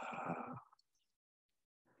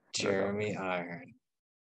 Jeremy Iron.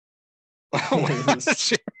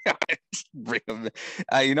 Bring him.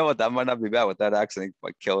 You know what? That might not be bad with that accent.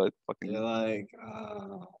 Like, kill it. Fucking. You're like,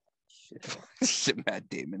 shit, Matt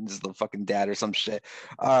Damon is the fucking dad or some shit.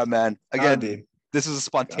 All right, man. Again, this is a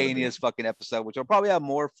spontaneous fucking episode, which will probably have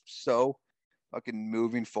more so fucking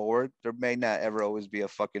moving forward. There may not ever always be a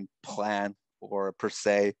fucking plan or per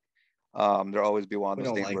se. There'll always be one of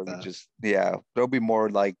those things where we just, there'll be more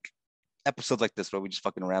like episodes like this where we just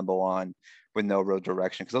fucking ramble on with no real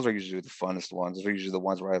direction, because those are usually the funnest ones. Those are usually the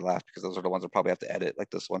ones where I laugh, because those are the ones I probably have to edit, like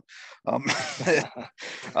this one.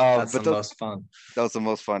 That's the most fun. That was the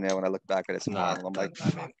most fun, yeah. When I look back at it, I'm like,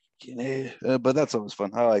 but that's always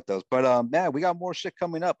fun. I like those. But man, we got more shit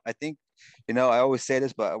coming up. I think, I always say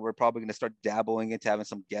this, but we're probably gonna start dabbling into having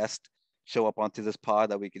some guests show up onto this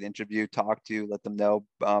pod that we can interview, talk to, let them know,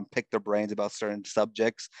 pick their brains about certain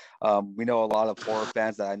subjects. We know a lot of horror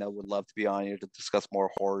fans that I know would love to be on here to discuss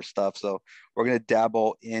more horror stuff. So we're going to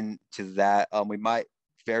dabble into that. We might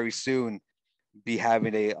very soon be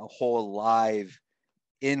having a whole live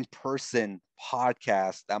in-person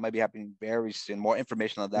podcast that might be happening very soon. More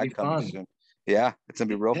information on that coming soon. Yeah, it's going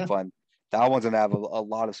to be real fun. That one's going to have a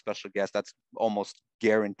lot of special guests. That's almost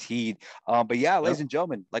guaranteed. But yeah, ladies and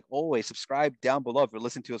gentlemen, like always, subscribe down below. If you're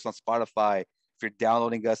listening to us on Spotify, if you're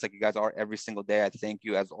downloading us like you guys are every single day, I thank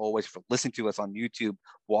you as always for listening to us on YouTube,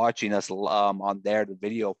 watching us on there, the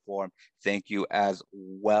video form. Thank you as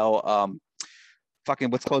well.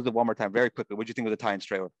 Let's close it one more time very quickly. What do you think of the Titans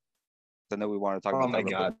trailer? I know we want to talk about that. Oh my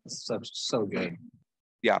God, so good.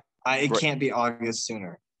 Yeah. It can't be August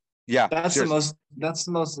sooner. Yeah, that's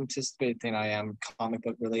the most anticipated thing I am comic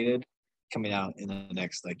book related coming out in the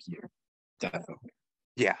next year, definitely.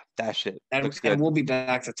 Yeah, that shit. And we'll be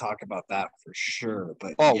back to talk about that for sure.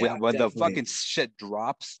 But when the fucking shit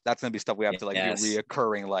drops, that's gonna be stuff we have to do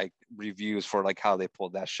reoccurring reviews for how they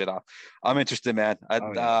pulled that shit off. I'm interested, man.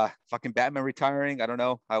 Fucking Batman retiring. I don't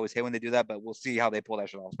know. I always hate when they do that, but we'll see how they pull that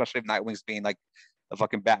shit off. Especially if Nightwing's being the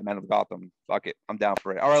fucking Batman of Gotham. Fuck it, I'm down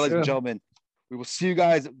for it. All right, ladies and gentlemen. We will see you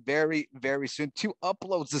guys very, very soon. 2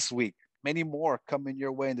 uploads this week. Many more coming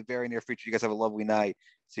your way in the very near future. You guys have a lovely night.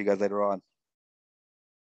 See you guys later on.